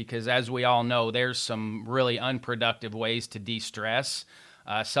de-stress, because as we all know, there's some really unproductive ways to de-stress.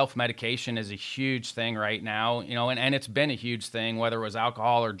 Self-medication is a huge thing right now, and it's been a huge thing, whether it was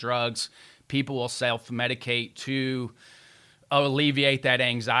alcohol or drugs. People will self-medicate to alleviate that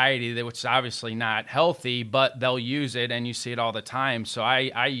anxiety, which is obviously not healthy, but they'll use it, and you see it all the time. So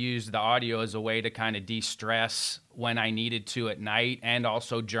I use the audio as a way to kind of de-stress when I needed to at night, and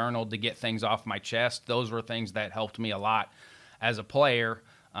also journaled to get things off my chest. Those were things that helped me a lot as a player,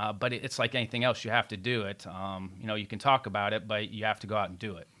 but it's like anything else. You have to do it. You can talk about it, but you have to go out and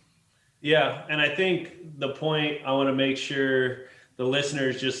do it. Yeah, and I think the point I want to make sure the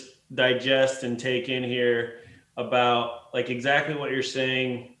listeners just digest and take in here about like exactly what you're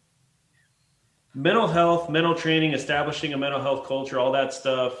saying. Mental health, mental training, establishing a mental health culture, all that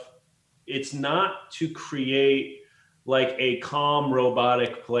stuff. It's not to create like a calm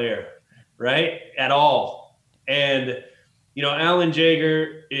robotic player, right? At all. And, Alan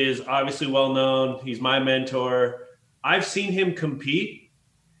Jaeger is obviously well known. He's my mentor. I've seen him compete.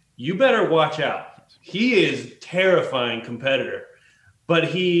 You better watch out. He is a terrifying competitor, but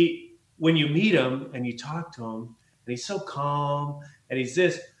when you meet him and you talk to him, and he's so calm and he's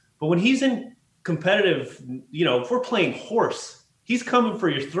this, but when he's in competitive, if we're playing horse, he's coming for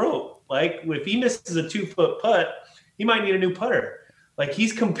your throat. Like if he misses a 2-foot putt, he might need a new putter. Like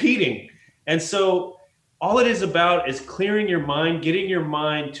he's competing. And so all it is about is clearing your mind, getting your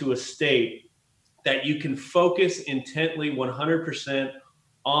mind to a state that you can focus intently 100%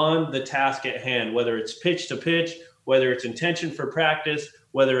 on the task at hand, whether it's pitch to pitch, whether it's intention for practice,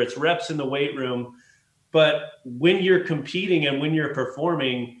 whether it's reps in the weight room. But when you're competing and when you're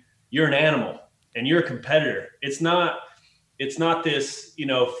performing, you're an animal and you're a competitor. It's not this,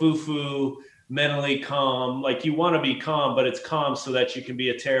 foo-foo, mentally calm. Like you want to be calm, but it's calm so that you can be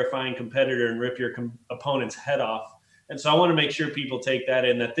a terrifying competitor and rip your opponent's head off. And so I want to make sure people take that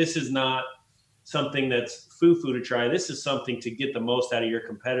in, that this is not something that's foo-foo to try. This is something to get the most out of your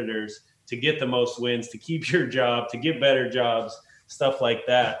competitors, to get the most wins, to keep your job, to get better jobs, stuff like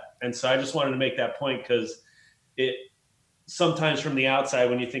that. And so I just wanted to make that point, because it sometimes from the outside,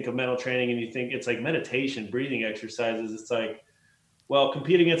 when you think of mental training and you think it's like meditation, breathing exercises, it's like, well,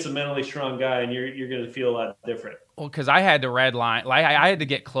 compete against a mentally strong guy and you're going to feel a lot different. Well, because I had to redline, like I had to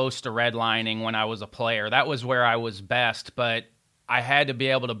get close to redlining when I was a player. That was where I was best, but I had to be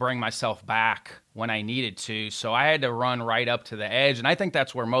able to bring myself back when I needed to. So I had to run right up to the edge. And I think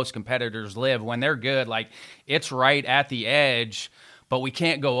that's where most competitors live when they're good. Like it's right at the edge, but we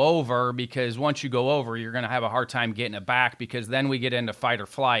can't go over, because once you go over, you're going to have a hard time getting it back, because then we get into fight or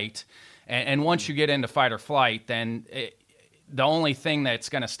flight. And once you get into fight or flight, then the only thing that's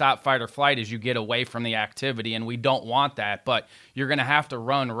going to stop fight or flight is you get away from the activity, and we don't want that. But you're going to have to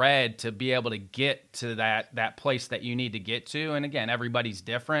run red to be able to get to that place that you need to get to. And again, everybody's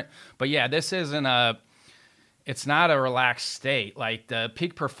different. But yeah, this isn't it's not a relaxed state. Like the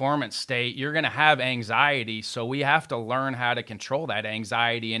peak performance state, you're going to have anxiety. So we have to learn how to control that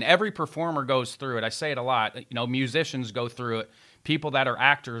anxiety. And every performer goes through it. I say it a lot. Musicians go through it. People that are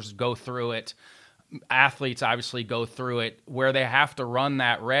actors go through it. Athletes obviously go through it, where they have to run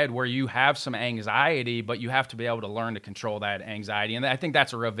that red, where you have some anxiety, but you have to be able to learn to control that anxiety. And I think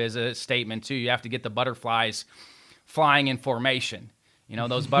that's a revisit statement too. You have to get the butterflies flying in formation.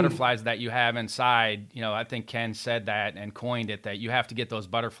 Those butterflies that you have inside, I think Ken said that and coined it, that you have to get those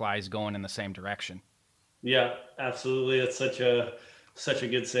butterflies going in the same direction. Yeah, absolutely. It's such a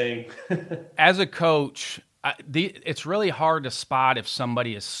good saying. As a coach, it's really hard to spot if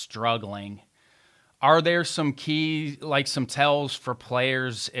somebody is struggling. Are there some key, like some tells for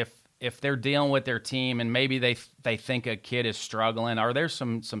players if they're dealing with their team and maybe they think a kid is struggling? Are there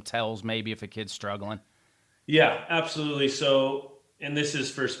some tells maybe if a kid's struggling? Yeah, absolutely. So, and this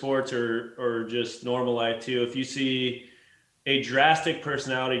is for sports or just normal life too. If you see a drastic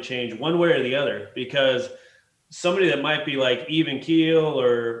personality change one way or the other, because somebody that might be like even keel,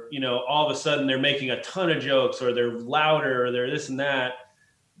 or all of a sudden they're making a ton of jokes, or they're louder, or they're this and that,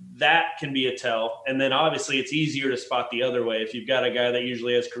 that can be a tell. And then obviously it's easier to spot the other way. If you've got a guy that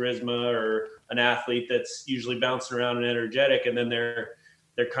usually has charisma, or an athlete that's usually bouncing around and energetic, and then they're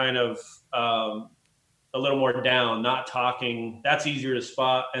kind of a little more down, not talking, that's easier to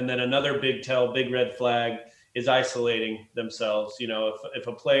spot. And then another big tell, big red flag, is isolating themselves. If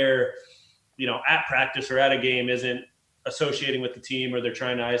a player, at practice or at a game isn't associating with the team, or they're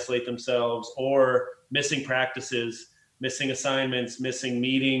trying to isolate themselves, or missing practices, missing assignments, missing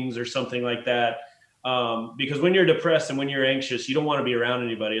meetings, or something like that. Because when you're depressed and when you're anxious, you don't want to be around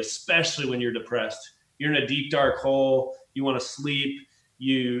anybody, especially when you're depressed. You're in a deep, dark hole. You want to sleep.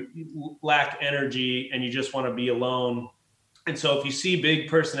 You lack energy, and you just want to be alone. And so if you see big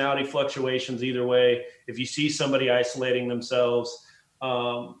personality fluctuations either way, if you see somebody isolating themselves,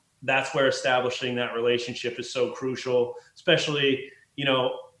 that's where establishing that relationship is so crucial. Especially,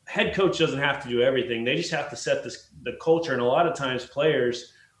 head coach doesn't have to do everything. They just have to set the culture. And a lot of times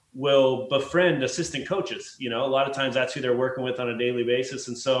players will befriend assistant coaches. A lot of times that's who they're working with on a daily basis.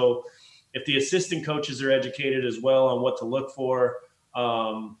 And so if the assistant coaches are educated as well on what to look for,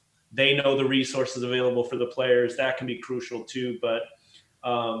 they know the resources available for the players, that can be crucial too. But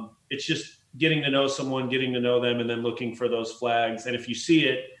it's just getting to know someone, getting to know them, and then looking for those flags. And if you see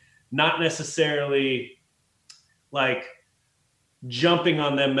it, not necessarily like jumping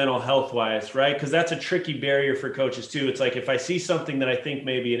on them mental health wise, right? Because that's a tricky barrier for coaches too. It's like, if I see something that I think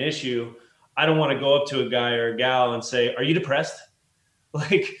may be an issue, I don't want to go up to a guy or a gal and say, "Are you depressed?"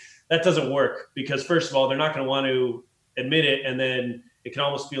 Like, that doesn't work, because first of all, they're not going to want to admit it, and then it can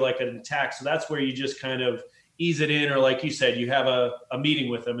almost feel like an attack. So that's where you just kind of ease it in, or like you said, you have a meeting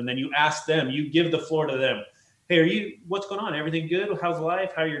with them, and then you ask them, you give the floor to them. "Hey, what's going on? Everything good? How's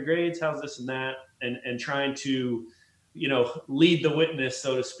life? How are your grades? How's this and that?" And trying to, lead the witness,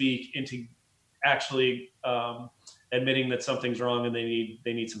 so to speak, into actually admitting that something's wrong and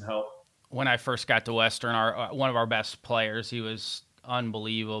they need some help. When I first got to Western, one of our best players, he was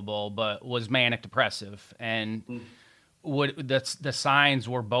unbelievable, but was manic depressive. And the signs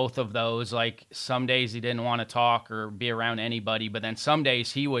were both of those. Like, some days he didn't want to talk or be around anybody, but then some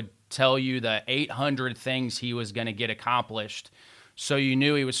days he would tell you the 800 things he was going to get accomplished. So you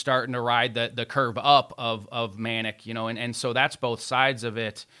knew he was starting to ride the curve up of manic, and so that's both sides of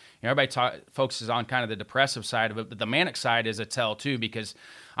it. Everybody focuses on kind of the depressive side of it, but the manic side is a tell too, because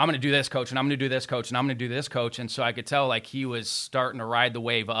I'm going to do this, coach, and I'm going to do this, coach, and I'm going to do this, coach. And so I could tell, like, he was starting to ride the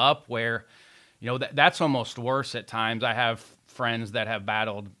wave up, where that's almost worse at times. I have friends that have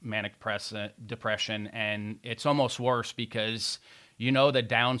battled manic depression, and it's almost worse because the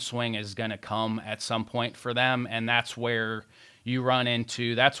downswing is going to come at some point for them, and that's where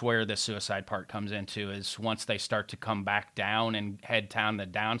that's where the suicide part comes into, is once they start to come back down and head down the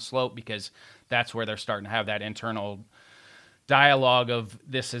downslope, because that's where they're starting to have that internal dialogue of,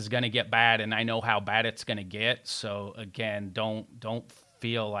 this is going to get bad, and I know how bad it's going to get. So again, don't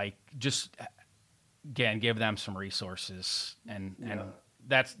feel like, just again, give them some resources, and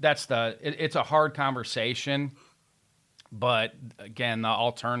it's a hard conversation, but again, the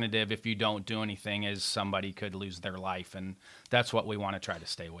alternative, if you don't do anything, is somebody could lose their life, and that's what we want to try to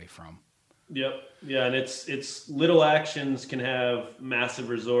stay away from. Yep. Yeah. And it's little actions can have massive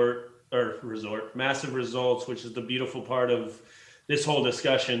massive results, which is the beautiful part of this whole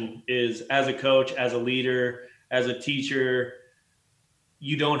discussion. Is, as a coach, as a leader, as a teacher,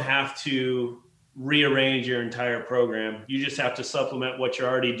 you don't have to rearrange your entire program. You just have to supplement what you're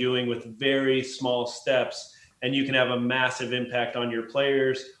already doing with very small steps, and you can have a massive impact on your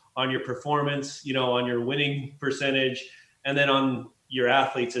players, on your performance, on your winning percentage, and then on your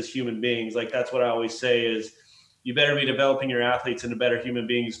athletes as human beings. Like, that's what I always say is, you better be developing your athletes into better human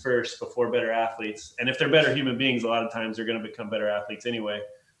beings first before better athletes. And if they're better human beings, a lot of times they're going to become better athletes anyway.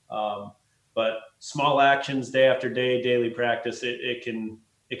 But small actions, day after day, daily practice, it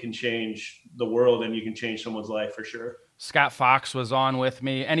can change the world, and you can change someone's life for sure. Scott Fox was on with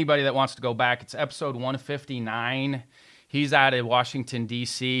me. Anybody that wants to go back, it's episode 159. He's out of Washington,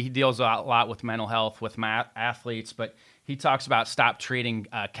 D.C. He deals a lot with mental health with athletes, but he talks about stop treating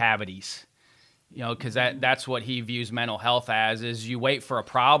cavities, because that's what he views mental health as, is you wait for a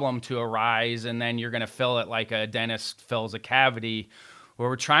problem to arise, and then you're going to fill it like a dentist fills a cavity, where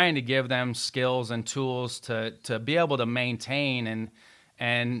we're trying to give them skills and tools to be able to maintain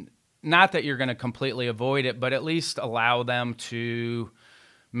and not that you're going to completely avoid it, but at least allow them to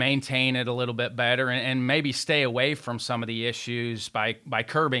maintain it a little bit better and maybe stay away from some of the issues by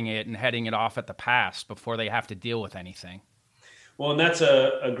curbing it and heading it off at the pass before they have to deal with anything. Well, and that's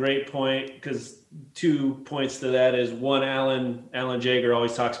a great point, because 2 points to that is one, Alan Jaeger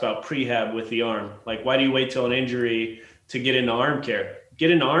always talks about prehab with the arm. Like, why do you wait till an injury to get into arm care? Get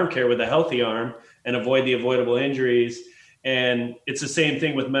into arm care with a healthy arm and avoid the avoidable injuries. And it's the same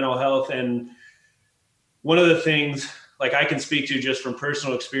thing with mental health. And one of the things, like, I can speak to just from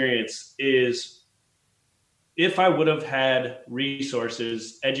personal experience, is if I would have had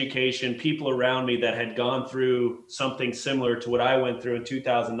resources, education, people around me that had gone through something similar to what I went through in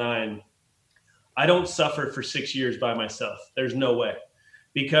 2009, I don't suffer for 6 years by myself. There's no way,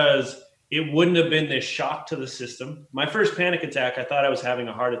 because it wouldn't have been this shock to the system. My first panic attack, I thought I was having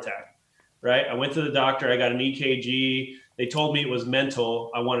a heart attack, right? I went to the doctor. I got an EKG. They told me it was mental.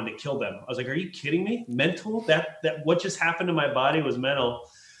 I wanted to kill them. I was like, are you kidding me? Mental? That what just happened to my body was mental.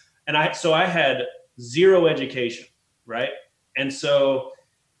 And I had zero education, right? And so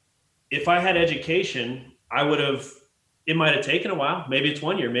if I had education, it might have taken a while. Maybe it's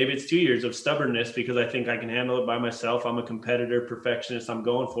 1 year, maybe it's 2 years of stubbornness, because I think I can handle it by myself. I'm a competitor, perfectionist. I'm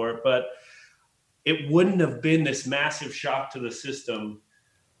going for it. But it wouldn't have been this massive shock to the system,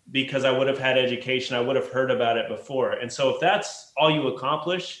 because I would have had education. I would have heard about it before. And so if that's all you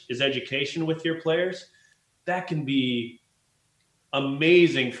accomplish is education with your players, that can be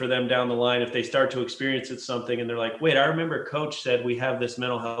amazing for them down the line if they start to experience something and they're like, wait, I remember coach said we have this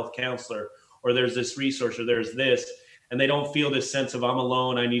mental health counselor, or there's this resource, or there's this, and they don't feel this sense of I'm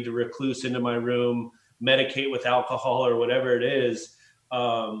alone, I need to recluse into my room, medicate with alcohol or whatever it is.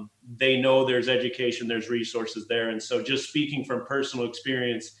 They know there's education, there's resources there. And so just speaking from personal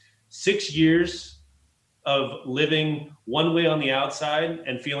experience, 6 years of living one way on the outside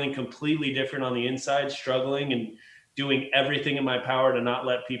and feeling completely different on the inside, struggling and doing everything in my power to not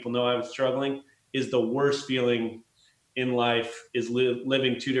let people know I was struggling, is the worst feeling in life, is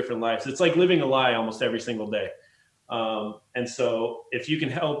living two different lives. It's like living a lie almost every single day. And so if you can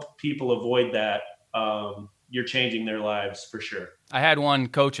help people avoid that, you're changing their lives for sure. I had one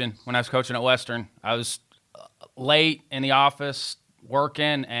coaching when I was coaching at Western. I was late in the office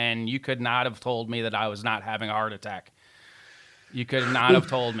working, and you could not have told me that I was not having a heart attack. You could not have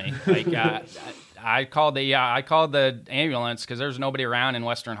told me. Like, I called the ambulance because there's nobody around in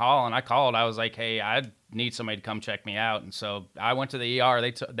Western Hall, and I was like, hey, I need somebody to come check me out. And so I went to the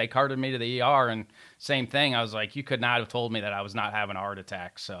ER. They carted me to the ER, and same thing. I was like, you could not have told me that I was not having a heart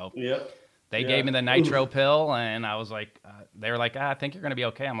attack. So they gave me the nitro pill, and I was like, they were like, I think you're going to be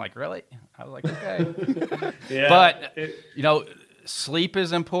okay. I'm like, really? I was like, okay. But sleep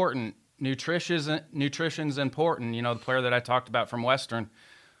is important. Nutrition's important. The player that I talked about from Western,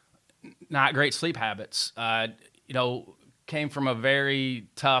 not great sleep habits. Came from a very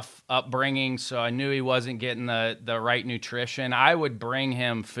tough upbringing, so I knew he wasn't getting the right nutrition. I would bring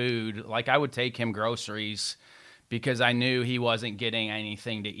him food, like I would take him groceries, because I knew he wasn't getting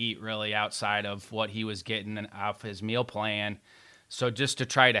anything to eat really outside of what he was getting off his meal plan. So just to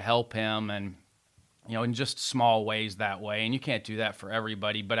try to help him, and in just small ways that way. And you can't do that for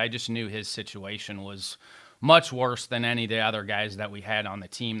everybody, but I just knew his situation was much worse than any of the other guys that we had on the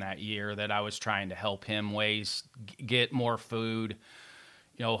team that year, that I was trying to help him get more food.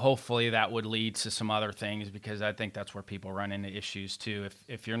 Hopefully that would lead to some other things, because I think that's where people run into issues too.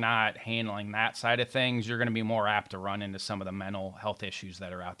 If you're not handling that side of things, you're going to be more apt to run into some of the mental health issues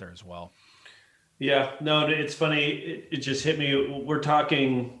that are out there as well. Yeah, no, it's funny. It just hit me. We're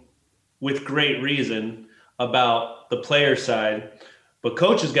talking with great reason about the player side, but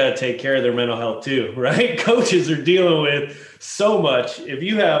coaches got to take care of their mental health too, right? Coaches are dealing with so much. If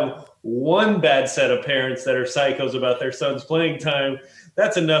you have one bad set of parents that are psychos about their son's playing time,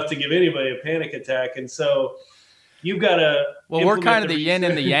 that's enough to give anybody a panic attack. And so you've got to. Well, we're kind of the yin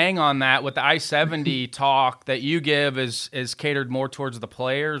and the yang on that. With the I-70 talk that you give is catered more towards the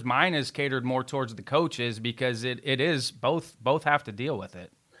players. Mine is catered more towards the coaches, because it is both have to deal with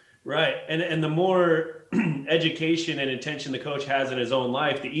it. Right. And the more education and attention the coach has in his own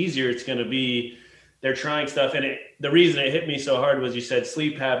life, the easier it's going to be. They're trying stuff. And the reason it hit me so hard was you said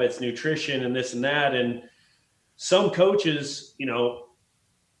sleep habits, nutrition, and this and that. And some coaches,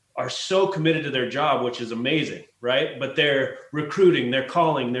 are so committed to their job, which is amazing, right? But they're recruiting, they're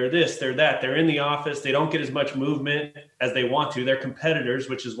calling, they're this, they're that. They're in the office. They don't get as much movement as they want to. They're competitors,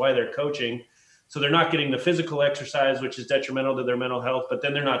 which is why they're coaching. So they're not getting the physical exercise, which is detrimental to their mental health, but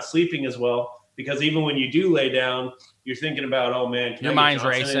then they're not sleeping as well. because even when you do lay down, you're thinking about, oh man, your mind's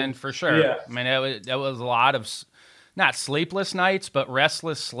racing for sure. Yeah. I mean, it was a lot of not sleepless nights, but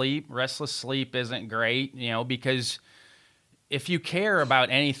restless sleep. Restless sleep isn't great, because if you care about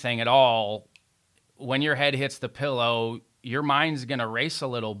anything at all, when your head hits the pillow, your mind's going to race a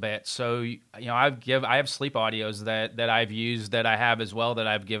little bit. So, I have sleep audios that I've used, that I have as well, that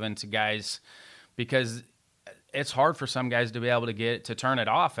I've given to guys, because it's hard for some guys to be able to turn it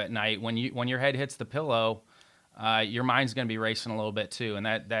off at night. When your head hits the pillow, your mind's going to be racing a little bit too. And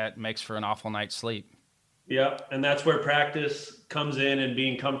that makes for an awful night's sleep. Yeah. And that's where practice comes in, and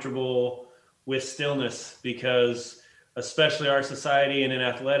being comfortable with stillness, because especially our society and in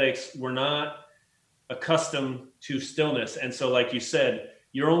athletics, we're not accustomed to stillness. And so, like you said,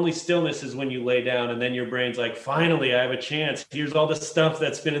 your only stillness is when you lay down, and then your brain's like, finally, I have a chance. Here's all the stuff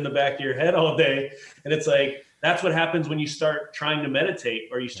that's been in the back of your head all day. And it's like, that's what happens when you start trying to meditate,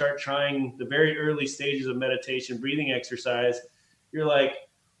 or you start trying the very early stages of meditation, breathing exercise. You're like,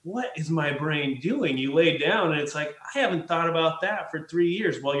 what is my brain doing? You lay down and it's like, I haven't thought about that for 3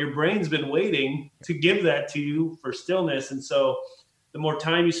 years. Well, your brain's been waiting to give that to you for stillness. And so the more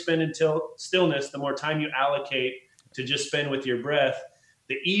time you spend until stillness, the more time you allocate to just spend with your breath,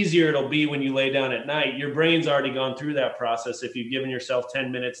 the easier it'll be when you lay down at night. Your brain's already gone through that process. If you've given yourself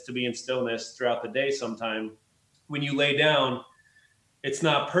 10 minutes to be in stillness throughout the day sometime, when you lay down, it's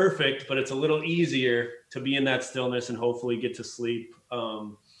not perfect, but it's a little easier to be in that stillness and hopefully get to sleep.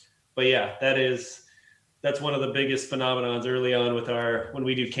 But yeah, that's one of the biggest phenomenons early on with when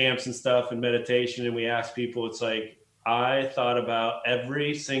we do camps and stuff and meditation, and we ask people, it's like, I thought about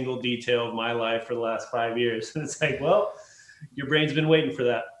every single detail of my life for the last 5 years. And it's like, well, your brain's been waiting for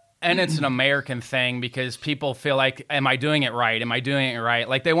that. And it's an American thing, because people feel like, am I doing it right? Am I doing it right?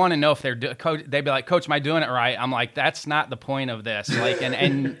 Like, they want to know if they'd be like, Coach, am I doing it right? I'm like, that's not the point of this. Like,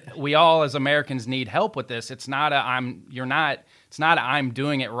 and we all as Americans need help with this. It's not I'm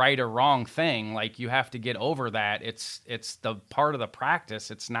doing it right or wrong thing. Like, you have to get over that. It's the part of the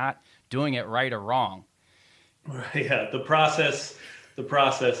practice. It's not doing it right or wrong. Yeah. The process,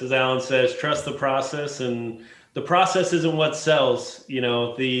 as Alan says, trust the process, and the process isn't what sells.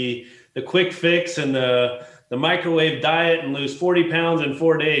 The quick fix and the microwave diet and lose 40 pounds in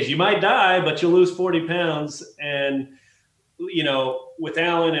 4 days. You might die, but you'll lose 40 pounds. And, with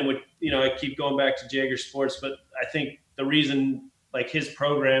Alan and with, I keep going back to Jaeger Sports, but I think the reason like his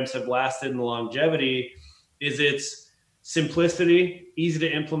programs have lasted in the longevity is it's simplicity, easy to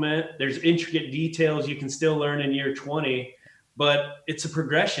implement. There's intricate details you can still learn in year 20. But it's a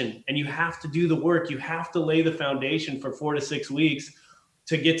progression, and you have to do the work. You have to lay the foundation for 4 to 6 weeks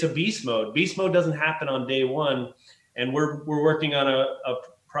to get to beast mode. Beast mode doesn't happen on day one. And we're working on a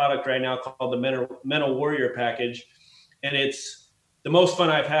product right now called the Mental Warrior Package. And it's the most fun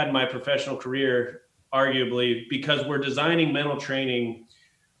I've had in my professional career, arguably, because we're designing mental training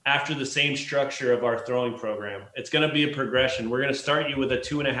after the same structure of our throwing program. It's going to be a progression. We're going to start you with a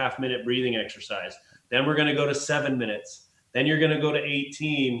 2.5 minute breathing exercise. Then we're going to go to 7 minutes. Then you're going to go to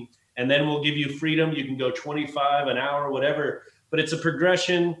 18, and then we'll give you freedom. You can go 25, an hour, whatever. But it's a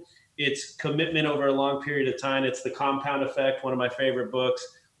progression. It's commitment over a long period of time. It's the compound effect, one of my favorite books,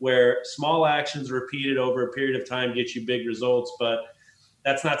 where small actions repeated over a period of time get you big results. But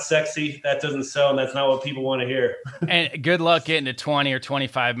that's not sexy. That doesn't sell. And that's not what people want to hear. And good luck getting to 20 or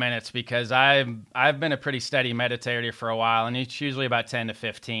 25 minutes, because I've been a pretty steady meditator for a while, and it's usually about 10 to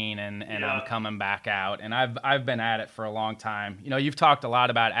 15, and yeah. I'm coming back out, and I've been at it for a long time. You've talked a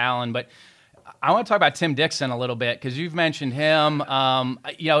lot about Alan, but I want to talk about Tim Dixon a little bit, because you've mentioned him.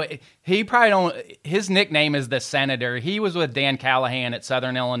 He probably don't. His nickname is the Senator. He was with Dan Callahan at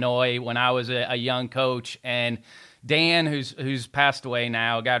Southern Illinois when I was a young coach, and Dan, who's passed away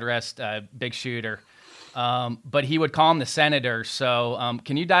now, God rest, big shooter, but he would call him the Senator. So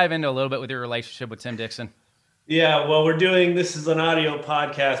can you dive into a little bit with your relationship with Tim Dixon? Yeah, well, this is an audio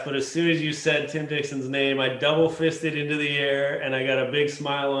podcast, but as soon as you said Tim Dixon's name, I double fisted into the air and I got a big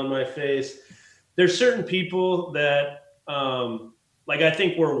smile on my face. There's certain people that, I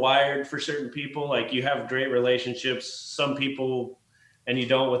think we're wired for certain people. Like, you have great relationships, some people, and you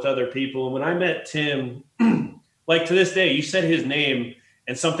don't with other people. And when I met Tim, like, to this day, you said his name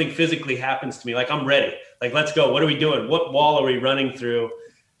and something physically happens to me. Like, I'm ready. Like, let's go. What are we doing? What wall are we running through?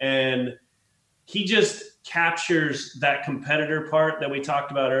 And he just captures that competitor part that we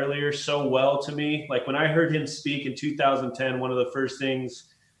talked about earlier so well to me. Like, when I heard him speak in 2010, one of the first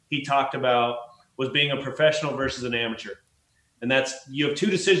things he talked about was being a professional versus an amateur. And that's, you have two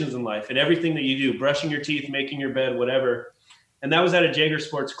decisions in life, and everything that you do, brushing your teeth, making your bed, whatever. And that was at a Jaeger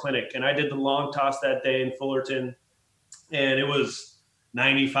Sports clinic. And I did the long toss that day in Fullerton. And it was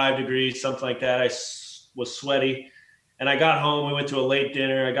 95 degrees, something like that. Was sweaty. And I got home. We went to a late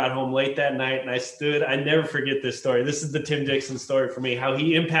dinner. I got home late that night, and I never forget this story. This is the Tim Dixon story for me, how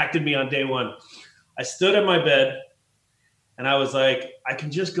he impacted me on day one. I stood in my bed, and I was like, I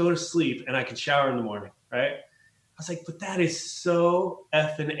can just go to sleep, and I can shower in the morning, right? I was like, but that is so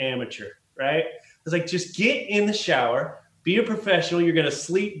effing amateur, right? I was like, just get in the shower, be a professional. You're going to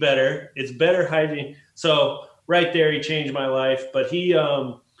sleep better. It's better hygiene. So right there, he changed my life. But he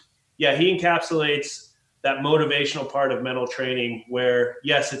encapsulates that motivational part of mental training where,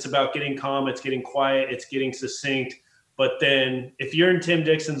 yes, it's about getting calm, it's getting quiet, it's getting succinct. But then if you're in Tim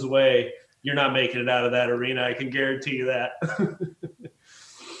Dixon's way, you're not making it out of that arena. I can guarantee you that.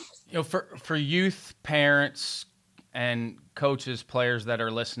 For youth, parents, and coaches, players that are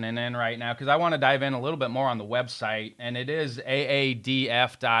listening in right now, because I want to dive in a little bit more on the website, and it is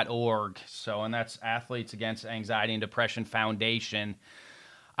aadf.org. So, and that's Athletes Against Anxiety and Depression Foundation.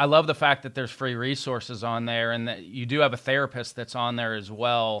 I love the fact that there's free resources on there, and that you do have a therapist that's on there as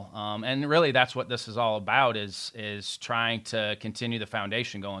well. And really, that's what this is all about: is trying to continue the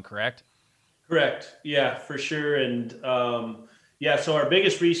foundation going. Correct? Correct. Yeah, for sure. And so our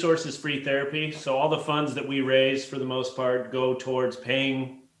biggest resource is free therapy. So all the funds that we raise, for the most part, go towards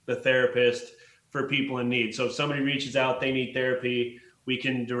paying the therapist for people in need. So if somebody reaches out, they need therapy, we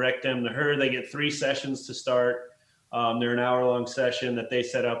can direct them to her. They get 3 sessions to start. They're an hour-long session that they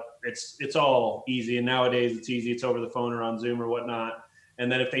set up. It's all easy. And nowadays it's easy. It's over the phone or on Zoom or whatnot.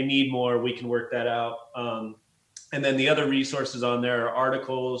 And then if they need more, we can work that out. And then the other resources on there are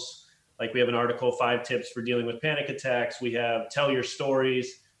articles. Like we have an article, 5 tips for dealing with panic attacks. We have Tell Your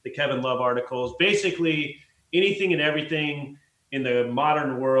Stories, the Kevin Love articles, basically anything and everything in the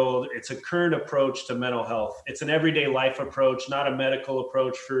modern world. It's a current approach to mental health. It's an everyday life approach, not a medical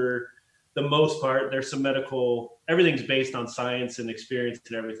approach for the most part. There's some medical, everything's based on science and experience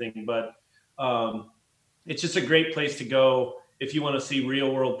and everything, but it's just a great place to go if you want to see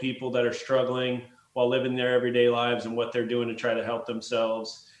real world people that are struggling while living their everyday lives and what they're doing to try to help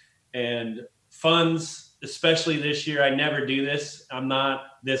themselves. And funds, especially this year, I never do this. I'm not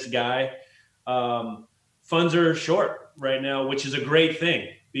this guy. Funds are short right now, which is a great thing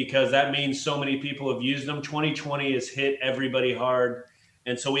because that means so many people have used them. 2020 has hit everybody hard.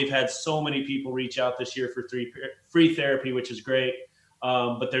 And so we've had so many people reach out this year for free therapy, which is great.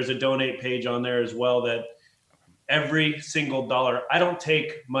 But there's a donate page on there as well that every single dollar, I don't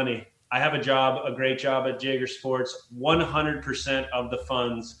take money. I have a job, a great job at Jaeger Sports. 100% of the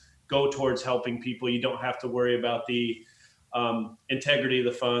funds go towards helping people. You don't have to worry about the integrity of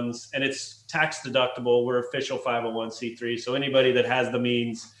the funds, and it's tax deductible. We're official 501c3. So anybody that has the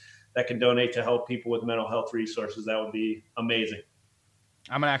means that can donate to help people with mental health resources, that would be amazing.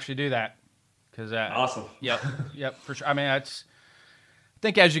 I'm going to actually do that. Cause awesome. Yep, for sure. I mean, I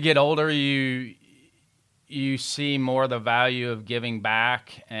think as you get older, you see more the value of giving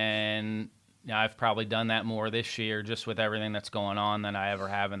back, and I've probably done that more this year just with everything that's going on than I ever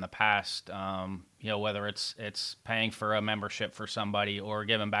have in the past. Whether it's paying for a membership for somebody or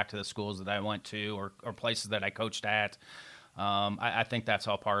giving back to the schools that I went to or places that I coached at. I think that's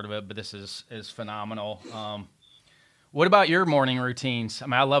all part of it, but this is phenomenal. What about your morning routines? I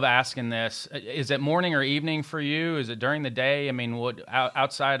mean, I love asking this. Is it morning or evening for you? Is it during the day? I mean, what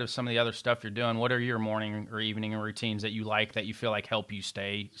outside of some of the other stuff you're doing, what are your morning or evening routines that you like, that you feel like help you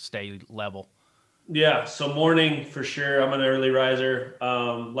stay level? Yeah, so morning for sure. I'm an early riser.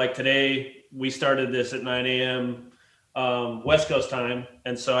 Like today, we started this at 9 a.m. West Coast time,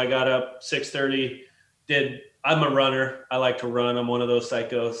 and so I got up 6:30. I'm a runner. I like to run. I'm one of those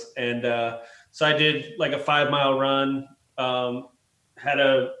psychos, and so I did like a 5-mile run. I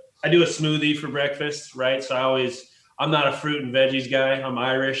do a smoothie for breakfast, right? So I'm not a fruit and veggies guy. I'm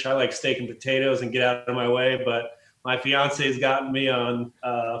Irish. I like steak and potatoes and get out of my way. But my fiance has gotten me on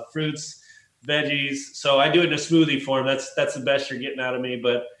fruits, veggies. So I do it in a smoothie form. That's the best you're getting out of me,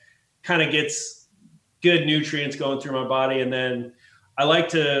 but kind of gets good nutrients going through my body. And then I like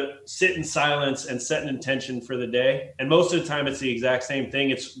to sit in silence and set an intention for the day. And most of the time it's the exact same thing.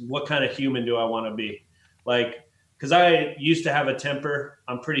 It's what kind of human do I want to be? Like, because I used to have a temper.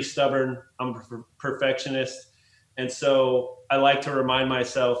 I'm pretty stubborn. I'm a perfectionist. And so I like to remind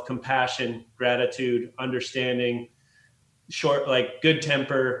myself compassion, gratitude, understanding, good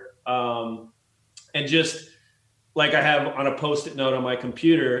temper. And just like I have on a Post-it note on my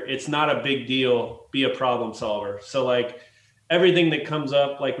computer, it's not a big deal. Be a problem solver. So like, everything that comes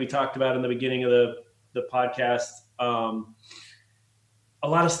up, like we talked about in the beginning of the podcast, a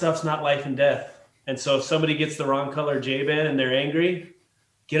lot of stuff's not life and death. And so if somebody gets the wrong color J-band and they're angry,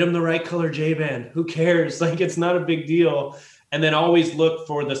 get them the right color J-band. Who cares? Like, it's not a big deal. and then always look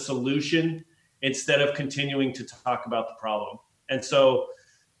for the solution instead of continuing to talk about the problem. And so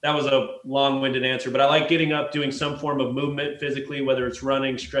that was a long-winded answer, but I like getting up, doing some form of movement physically, whether it's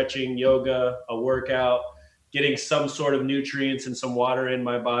running, stretching, yoga, a workout, getting some sort of nutrients and some water in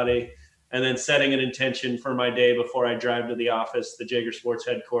my body, and then setting an intention for my day before I drive to the office, the Jaeger Sports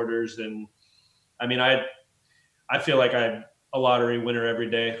headquarters. And I mean, I feel like I'm a lottery winner every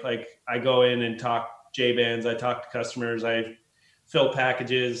day. Like, I go in and talk J-bands, I talk to customers, I fill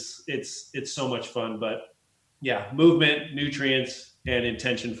packages. It's so much fun. But yeah, movement, nutrients, and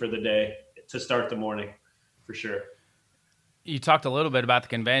intention for the day to start the morning, for sure. You talked a little bit about the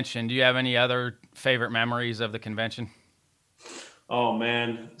convention. Do you have any other favorite memories of the convention? Oh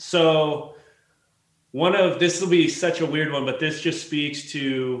man. So this will be such a weird one, but this just speaks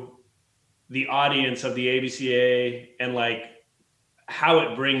to the audience of the ABCA and like how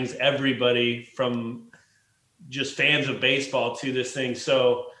it brings everybody from just fans of baseball to this thing.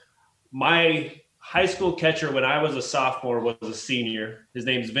 So my high school catcher when I was a sophomore was a senior. His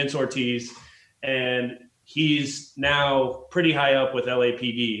name's Vince Ortiz, and he's now pretty high up with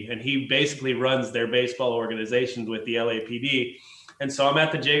LAPD, and he basically runs their baseball organizations with the LAPD. And so I'm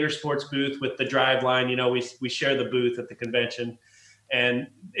at the Jaeger Sports booth with the drive line. You know, we share the booth at the convention, and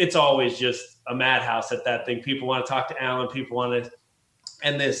it's always just a madhouse at that thing. People want to talk to Alan. People want to,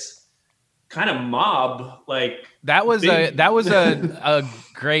 and this kind of mob, like that was a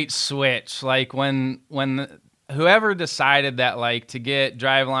great switch. Like when whoever decided that like to get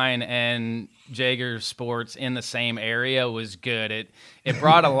Driveline and Jaeger Sports in the same area was good. It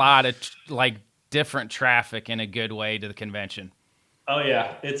brought a lot of like different traffic in a good way to the convention. Oh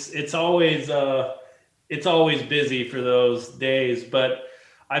yeah, it's always busy for those days, but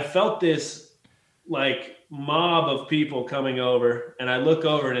I felt this like mob of people coming over, and I look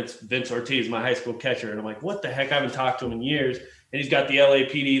over and it's Vince Ortiz, my high school catcher, and I'm like, what the heck? I haven't talked to him in years, and he's got the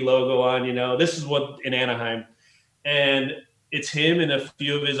LAPD logo on. You know, this is what in Anaheim, and it's him and a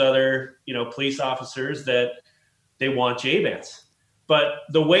few of his other police officers that they want J-bands. But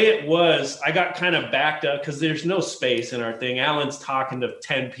the way it was, I got kind of backed up because there's no space in our thing. Alan's talking to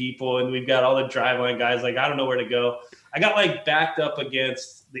 10 people, and we've got all the Driveline guys. Like, I don't know where to go. I got like backed up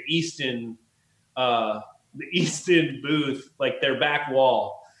against the Easton booth, like their back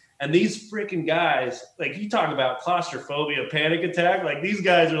wall. And these freaking guys, like, you talk about claustrophobia, panic attack. Like, these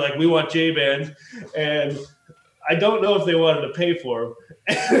guys are like, we want J-bands. And I don't know if they wanted to pay for them.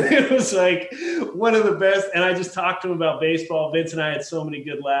 It was like one of the best. And I just talked to them about baseball. Vince and I had so many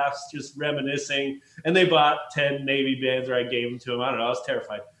good laughs, just reminiscing. And they bought 10 Navy bands, or I gave them to them. I don't know. I was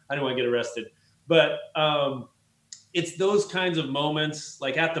terrified. I didn't want to get arrested. But it's those kinds of moments,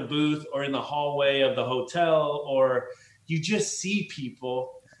 like at the booth or in the hallway of the hotel, or you just see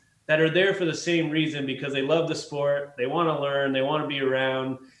people that are there for the same reason, because they love the sport. They want to learn. They want to be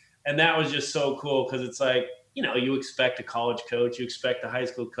around. And that was just so cool, because it's like, you expect a college coach, you expect a high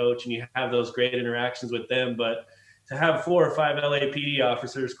school coach, and you have those great interactions with them. But to have 4 or 5 LAPD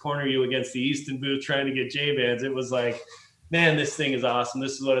officers corner you against the Easton booth trying to get J-bands, it was like, man, this thing is awesome.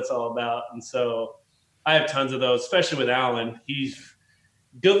 This is what it's all about. And so I have tons of those, especially with Alan. He's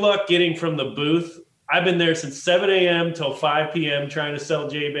good luck getting from the booth. I've been there since 7 a.m. till 5 p.m. trying to sell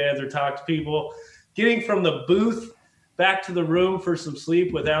J-bands or talk to people. Getting from the booth back to the room for some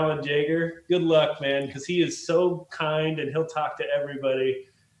sleep with Alan Jaeger, good luck, man, because he is so kind and he'll talk to everybody.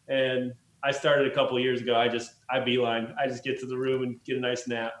 And I started a couple of years ago. I beeline. I just get to the room and get a nice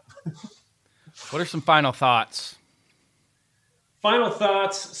nap. What are some final thoughts? Final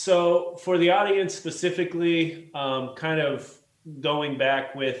thoughts. So for the audience specifically, kind of going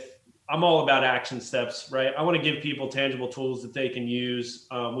back with, I'm all about action steps, right? I want to give people tangible tools that they can use.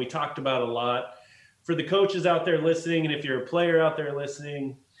 We talked about a lot. For the coaches out there listening, and if you're a player out there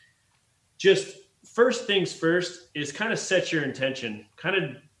listening, just first things first is kind of set your intention, kind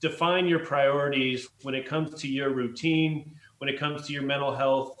of define your priorities when it comes to your routine, when it comes to your mental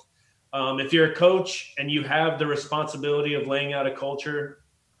health. If you're a coach and you have the responsibility of laying out a culture,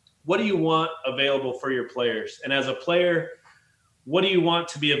 what do you want available for your players? And as a player, what do you want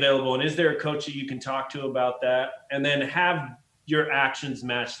to be available? And is there a coach that you can talk to about that? And then have your actions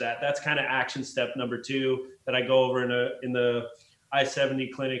match that. That's kind of action step number 2 that I go over in the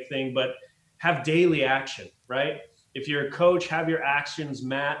I-70 clinic thing. But have daily action, right? If you're a coach, have your actions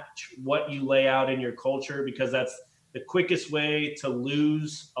match what you lay out in your culture, because that's the quickest way to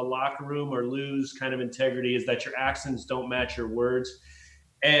lose a locker room or lose kind of integrity, is that your actions don't match your words.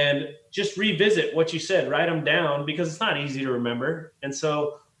 And just revisit what you said, write them down, because it's not easy to remember. And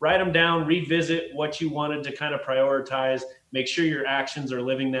so write them down, revisit what you wanted to kind of prioritize, make sure your actions are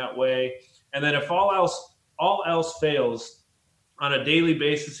living that way. And then if all else fails, on a daily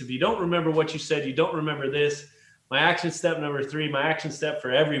basis. If you don't remember what you said, you don't remember this. My action step number 3, my action step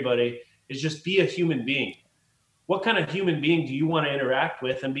for everybody is just be a human being. What kind of human being do you want to interact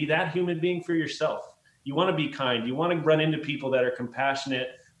with, and be that human being for yourself? You want to be kind. You want to run into people that are compassionate,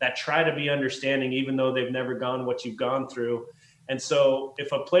 that try to be understanding, even though they've never gone what you've gone through. And so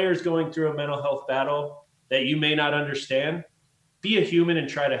if a player is going through a mental health battle that you may not understand, be a human and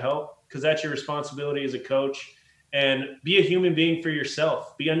try to help, because that's your responsibility as a coach. And be a human being for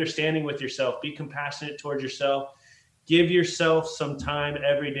yourself. Be understanding with yourself. Be compassionate towards yourself. Give yourself some time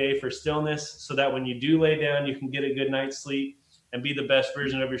every day for stillness, so that when you do lay down, you can get a good night's sleep and be the best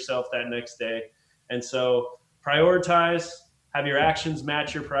version of yourself that next day. And so prioritize, have your actions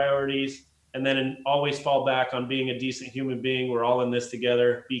match your priorities, and then always fall back on being a decent human being. We're all in this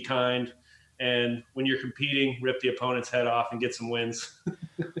together. Be kind. And when you're competing, rip the opponent's head off and get some wins.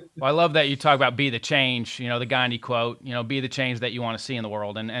 Well, I love that you talk about be the change, the Gandhi quote, be the change that you want to see in the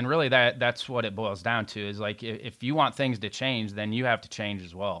world. And really that's what it boils down to, is like, if you want things to change, then you have to change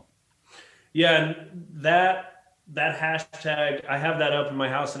as well. Yeah. And that hashtag, I have that up in my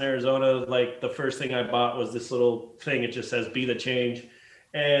house in Arizona. Like, the first thing I bought was this little thing. It just says, be the change.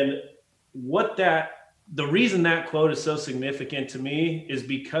 And the reason that quote is so significant to me is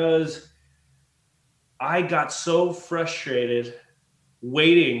because I got so frustrated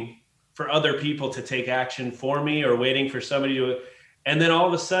waiting for other people to take action for me, or waiting for somebody to, and then all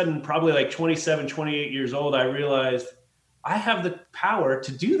of a sudden, probably like 27, 28 years old, I realized I have the power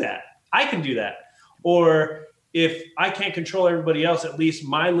to do that. I can do that. Or if I can't control everybody else, at least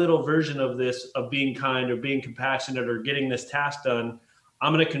my little version of this, of being kind or being compassionate or getting this task done,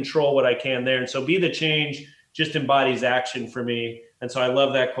 I'm going to control what I can there. And so be the change just embodies action for me. And so I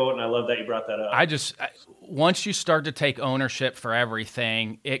love that quote, and I love that you brought that up. Once you start to take ownership for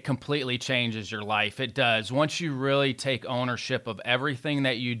everything, it completely changes your life. It does. Once you really take ownership of everything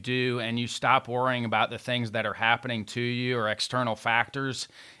that you do, and you stop worrying about the things that are happening to you or external factors,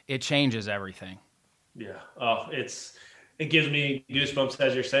 it changes everything. Yeah. Oh, it gives me goosebumps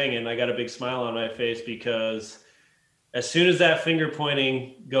as you're saying it. And I got a big smile on my face, because as soon as that finger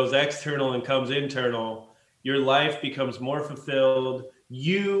pointing goes external and comes internal, your life becomes more fulfilled.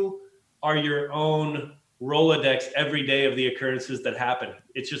 You are your own Rolodex every day of the occurrences that happen.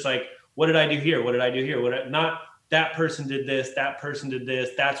 It's just like, what did I do here? What did I do here? Not that person did this, that person did this,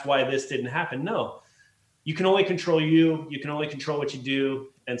 that's why this didn't happen. No, you can only control you. You can only control what you do.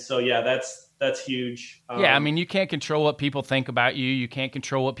 And so, yeah, that's huge. Yeah, I mean, you can't control what people think about you. You can't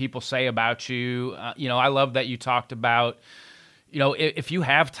control what people say about you. I love that you talked about, if you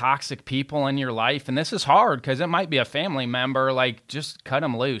have toxic people in your life, and this is hard because it might be a family member, like, just cut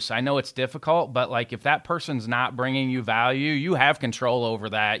them loose. I know it's difficult, but like, if that person's not bringing you value, you have control over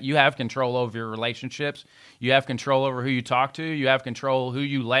that. You have control over your relationships. You have control over who you talk to. You have control who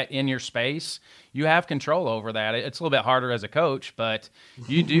you let in your space. You have control over that. It's a little bit harder as a coach, but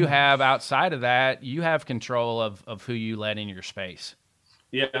you do have, outside of that, you have control of who you let in your space.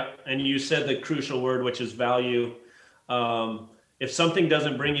 Yeah. And you said the crucial word, which is value. If something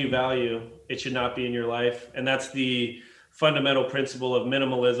doesn't bring you value, it should not be in your life. And that's the fundamental principle of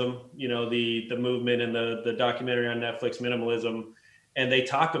minimalism, the movement and the documentary on Netflix, Minimalism. And they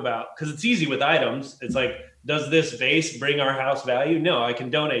talk about, because it's easy with items. It's like, does this vase bring our house value? No, I can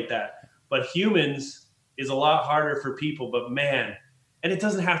donate that. But humans is a lot harder for people, but man, and it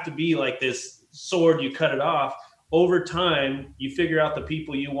doesn't have to be like this sword, you cut it off. Over time, you figure out the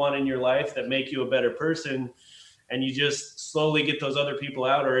people you want in your life that make you a better person, and you just slowly get those other people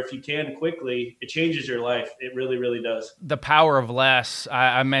out, or if you can quickly, it changes your life. It really, really does. The Power of Less,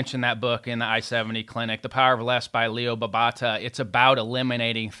 I mentioned that book in the I-70 clinic, The Power of Less by Leo Babauta. It's about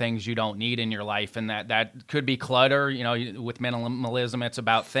eliminating things you don't need in your life, and that could be clutter. With minimalism, it's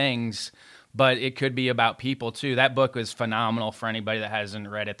about things, but it could be about people too. That book is phenomenal for anybody that hasn't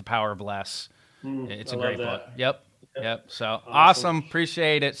read it, The Power of Less. It's a great book. Yep. So awesome.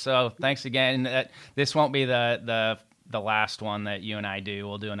 Appreciate it. So thanks again. This won't be the last one that you and I do.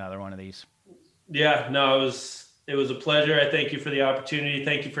 We'll do another one of these. Yeah, no, it was a pleasure. I thank you for the opportunity.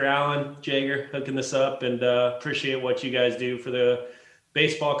 Thank you for Alan Jaeger hooking this up, and appreciate what you guys do for the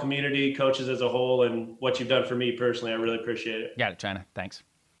baseball community, coaches as a whole, and what you've done for me personally. I really appreciate it. Got it, China. Thanks.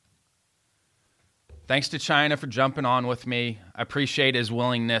 Thanks to China for jumping on with me. I appreciate his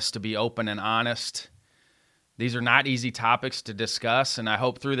willingness to be open and honest. These are not easy topics to discuss, and I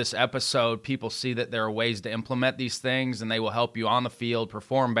hope through this episode people see that there are ways to implement these things, and they will help you on the field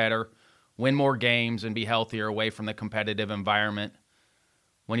perform better, win more games, and be healthier away from the competitive environment.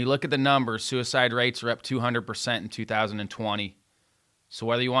 When you look at the numbers, suicide rates are up 200% in 2020. So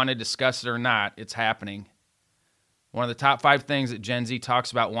whether you want to discuss it or not, it's happening. One of the top 5 things that Gen Z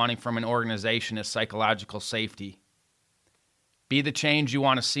talks about wanting from an organization is psychological safety. Be the change you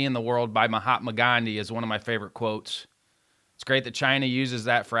want to see in the world by Mahatma Gandhi is one of my favorite quotes. It's great that China uses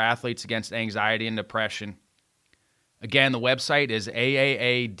that for athletes against anxiety and depression. Again, the website is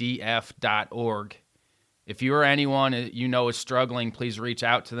aaadf.org. If you or anyone you know is struggling, please reach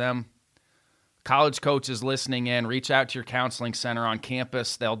out to them. College coaches listening in, reach out to your counseling center on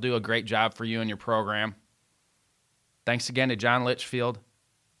campus. They'll do a great job for you and your program. Thanks again to John Litchfield,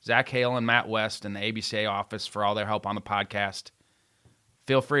 Zach Hale, and Matt West in the ABCA office for all their help on the podcast.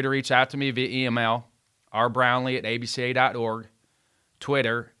 Feel free to reach out to me via email, rbrownlee@abca.org,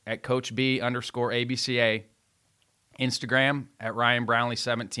 Twitter @CoachB_ABCA, Instagram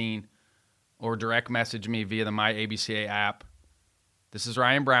 @RyanBrownlee17, or direct message me via the My ABCA app. This is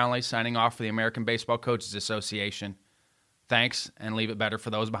Ryan Brownlee signing off for the American Baseball Coaches Association. Thanks, and leave it better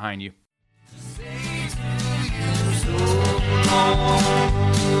for those behind you.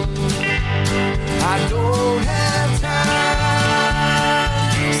 I don't have time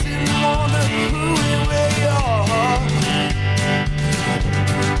to wonder who and where you are.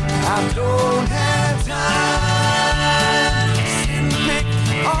 I don't have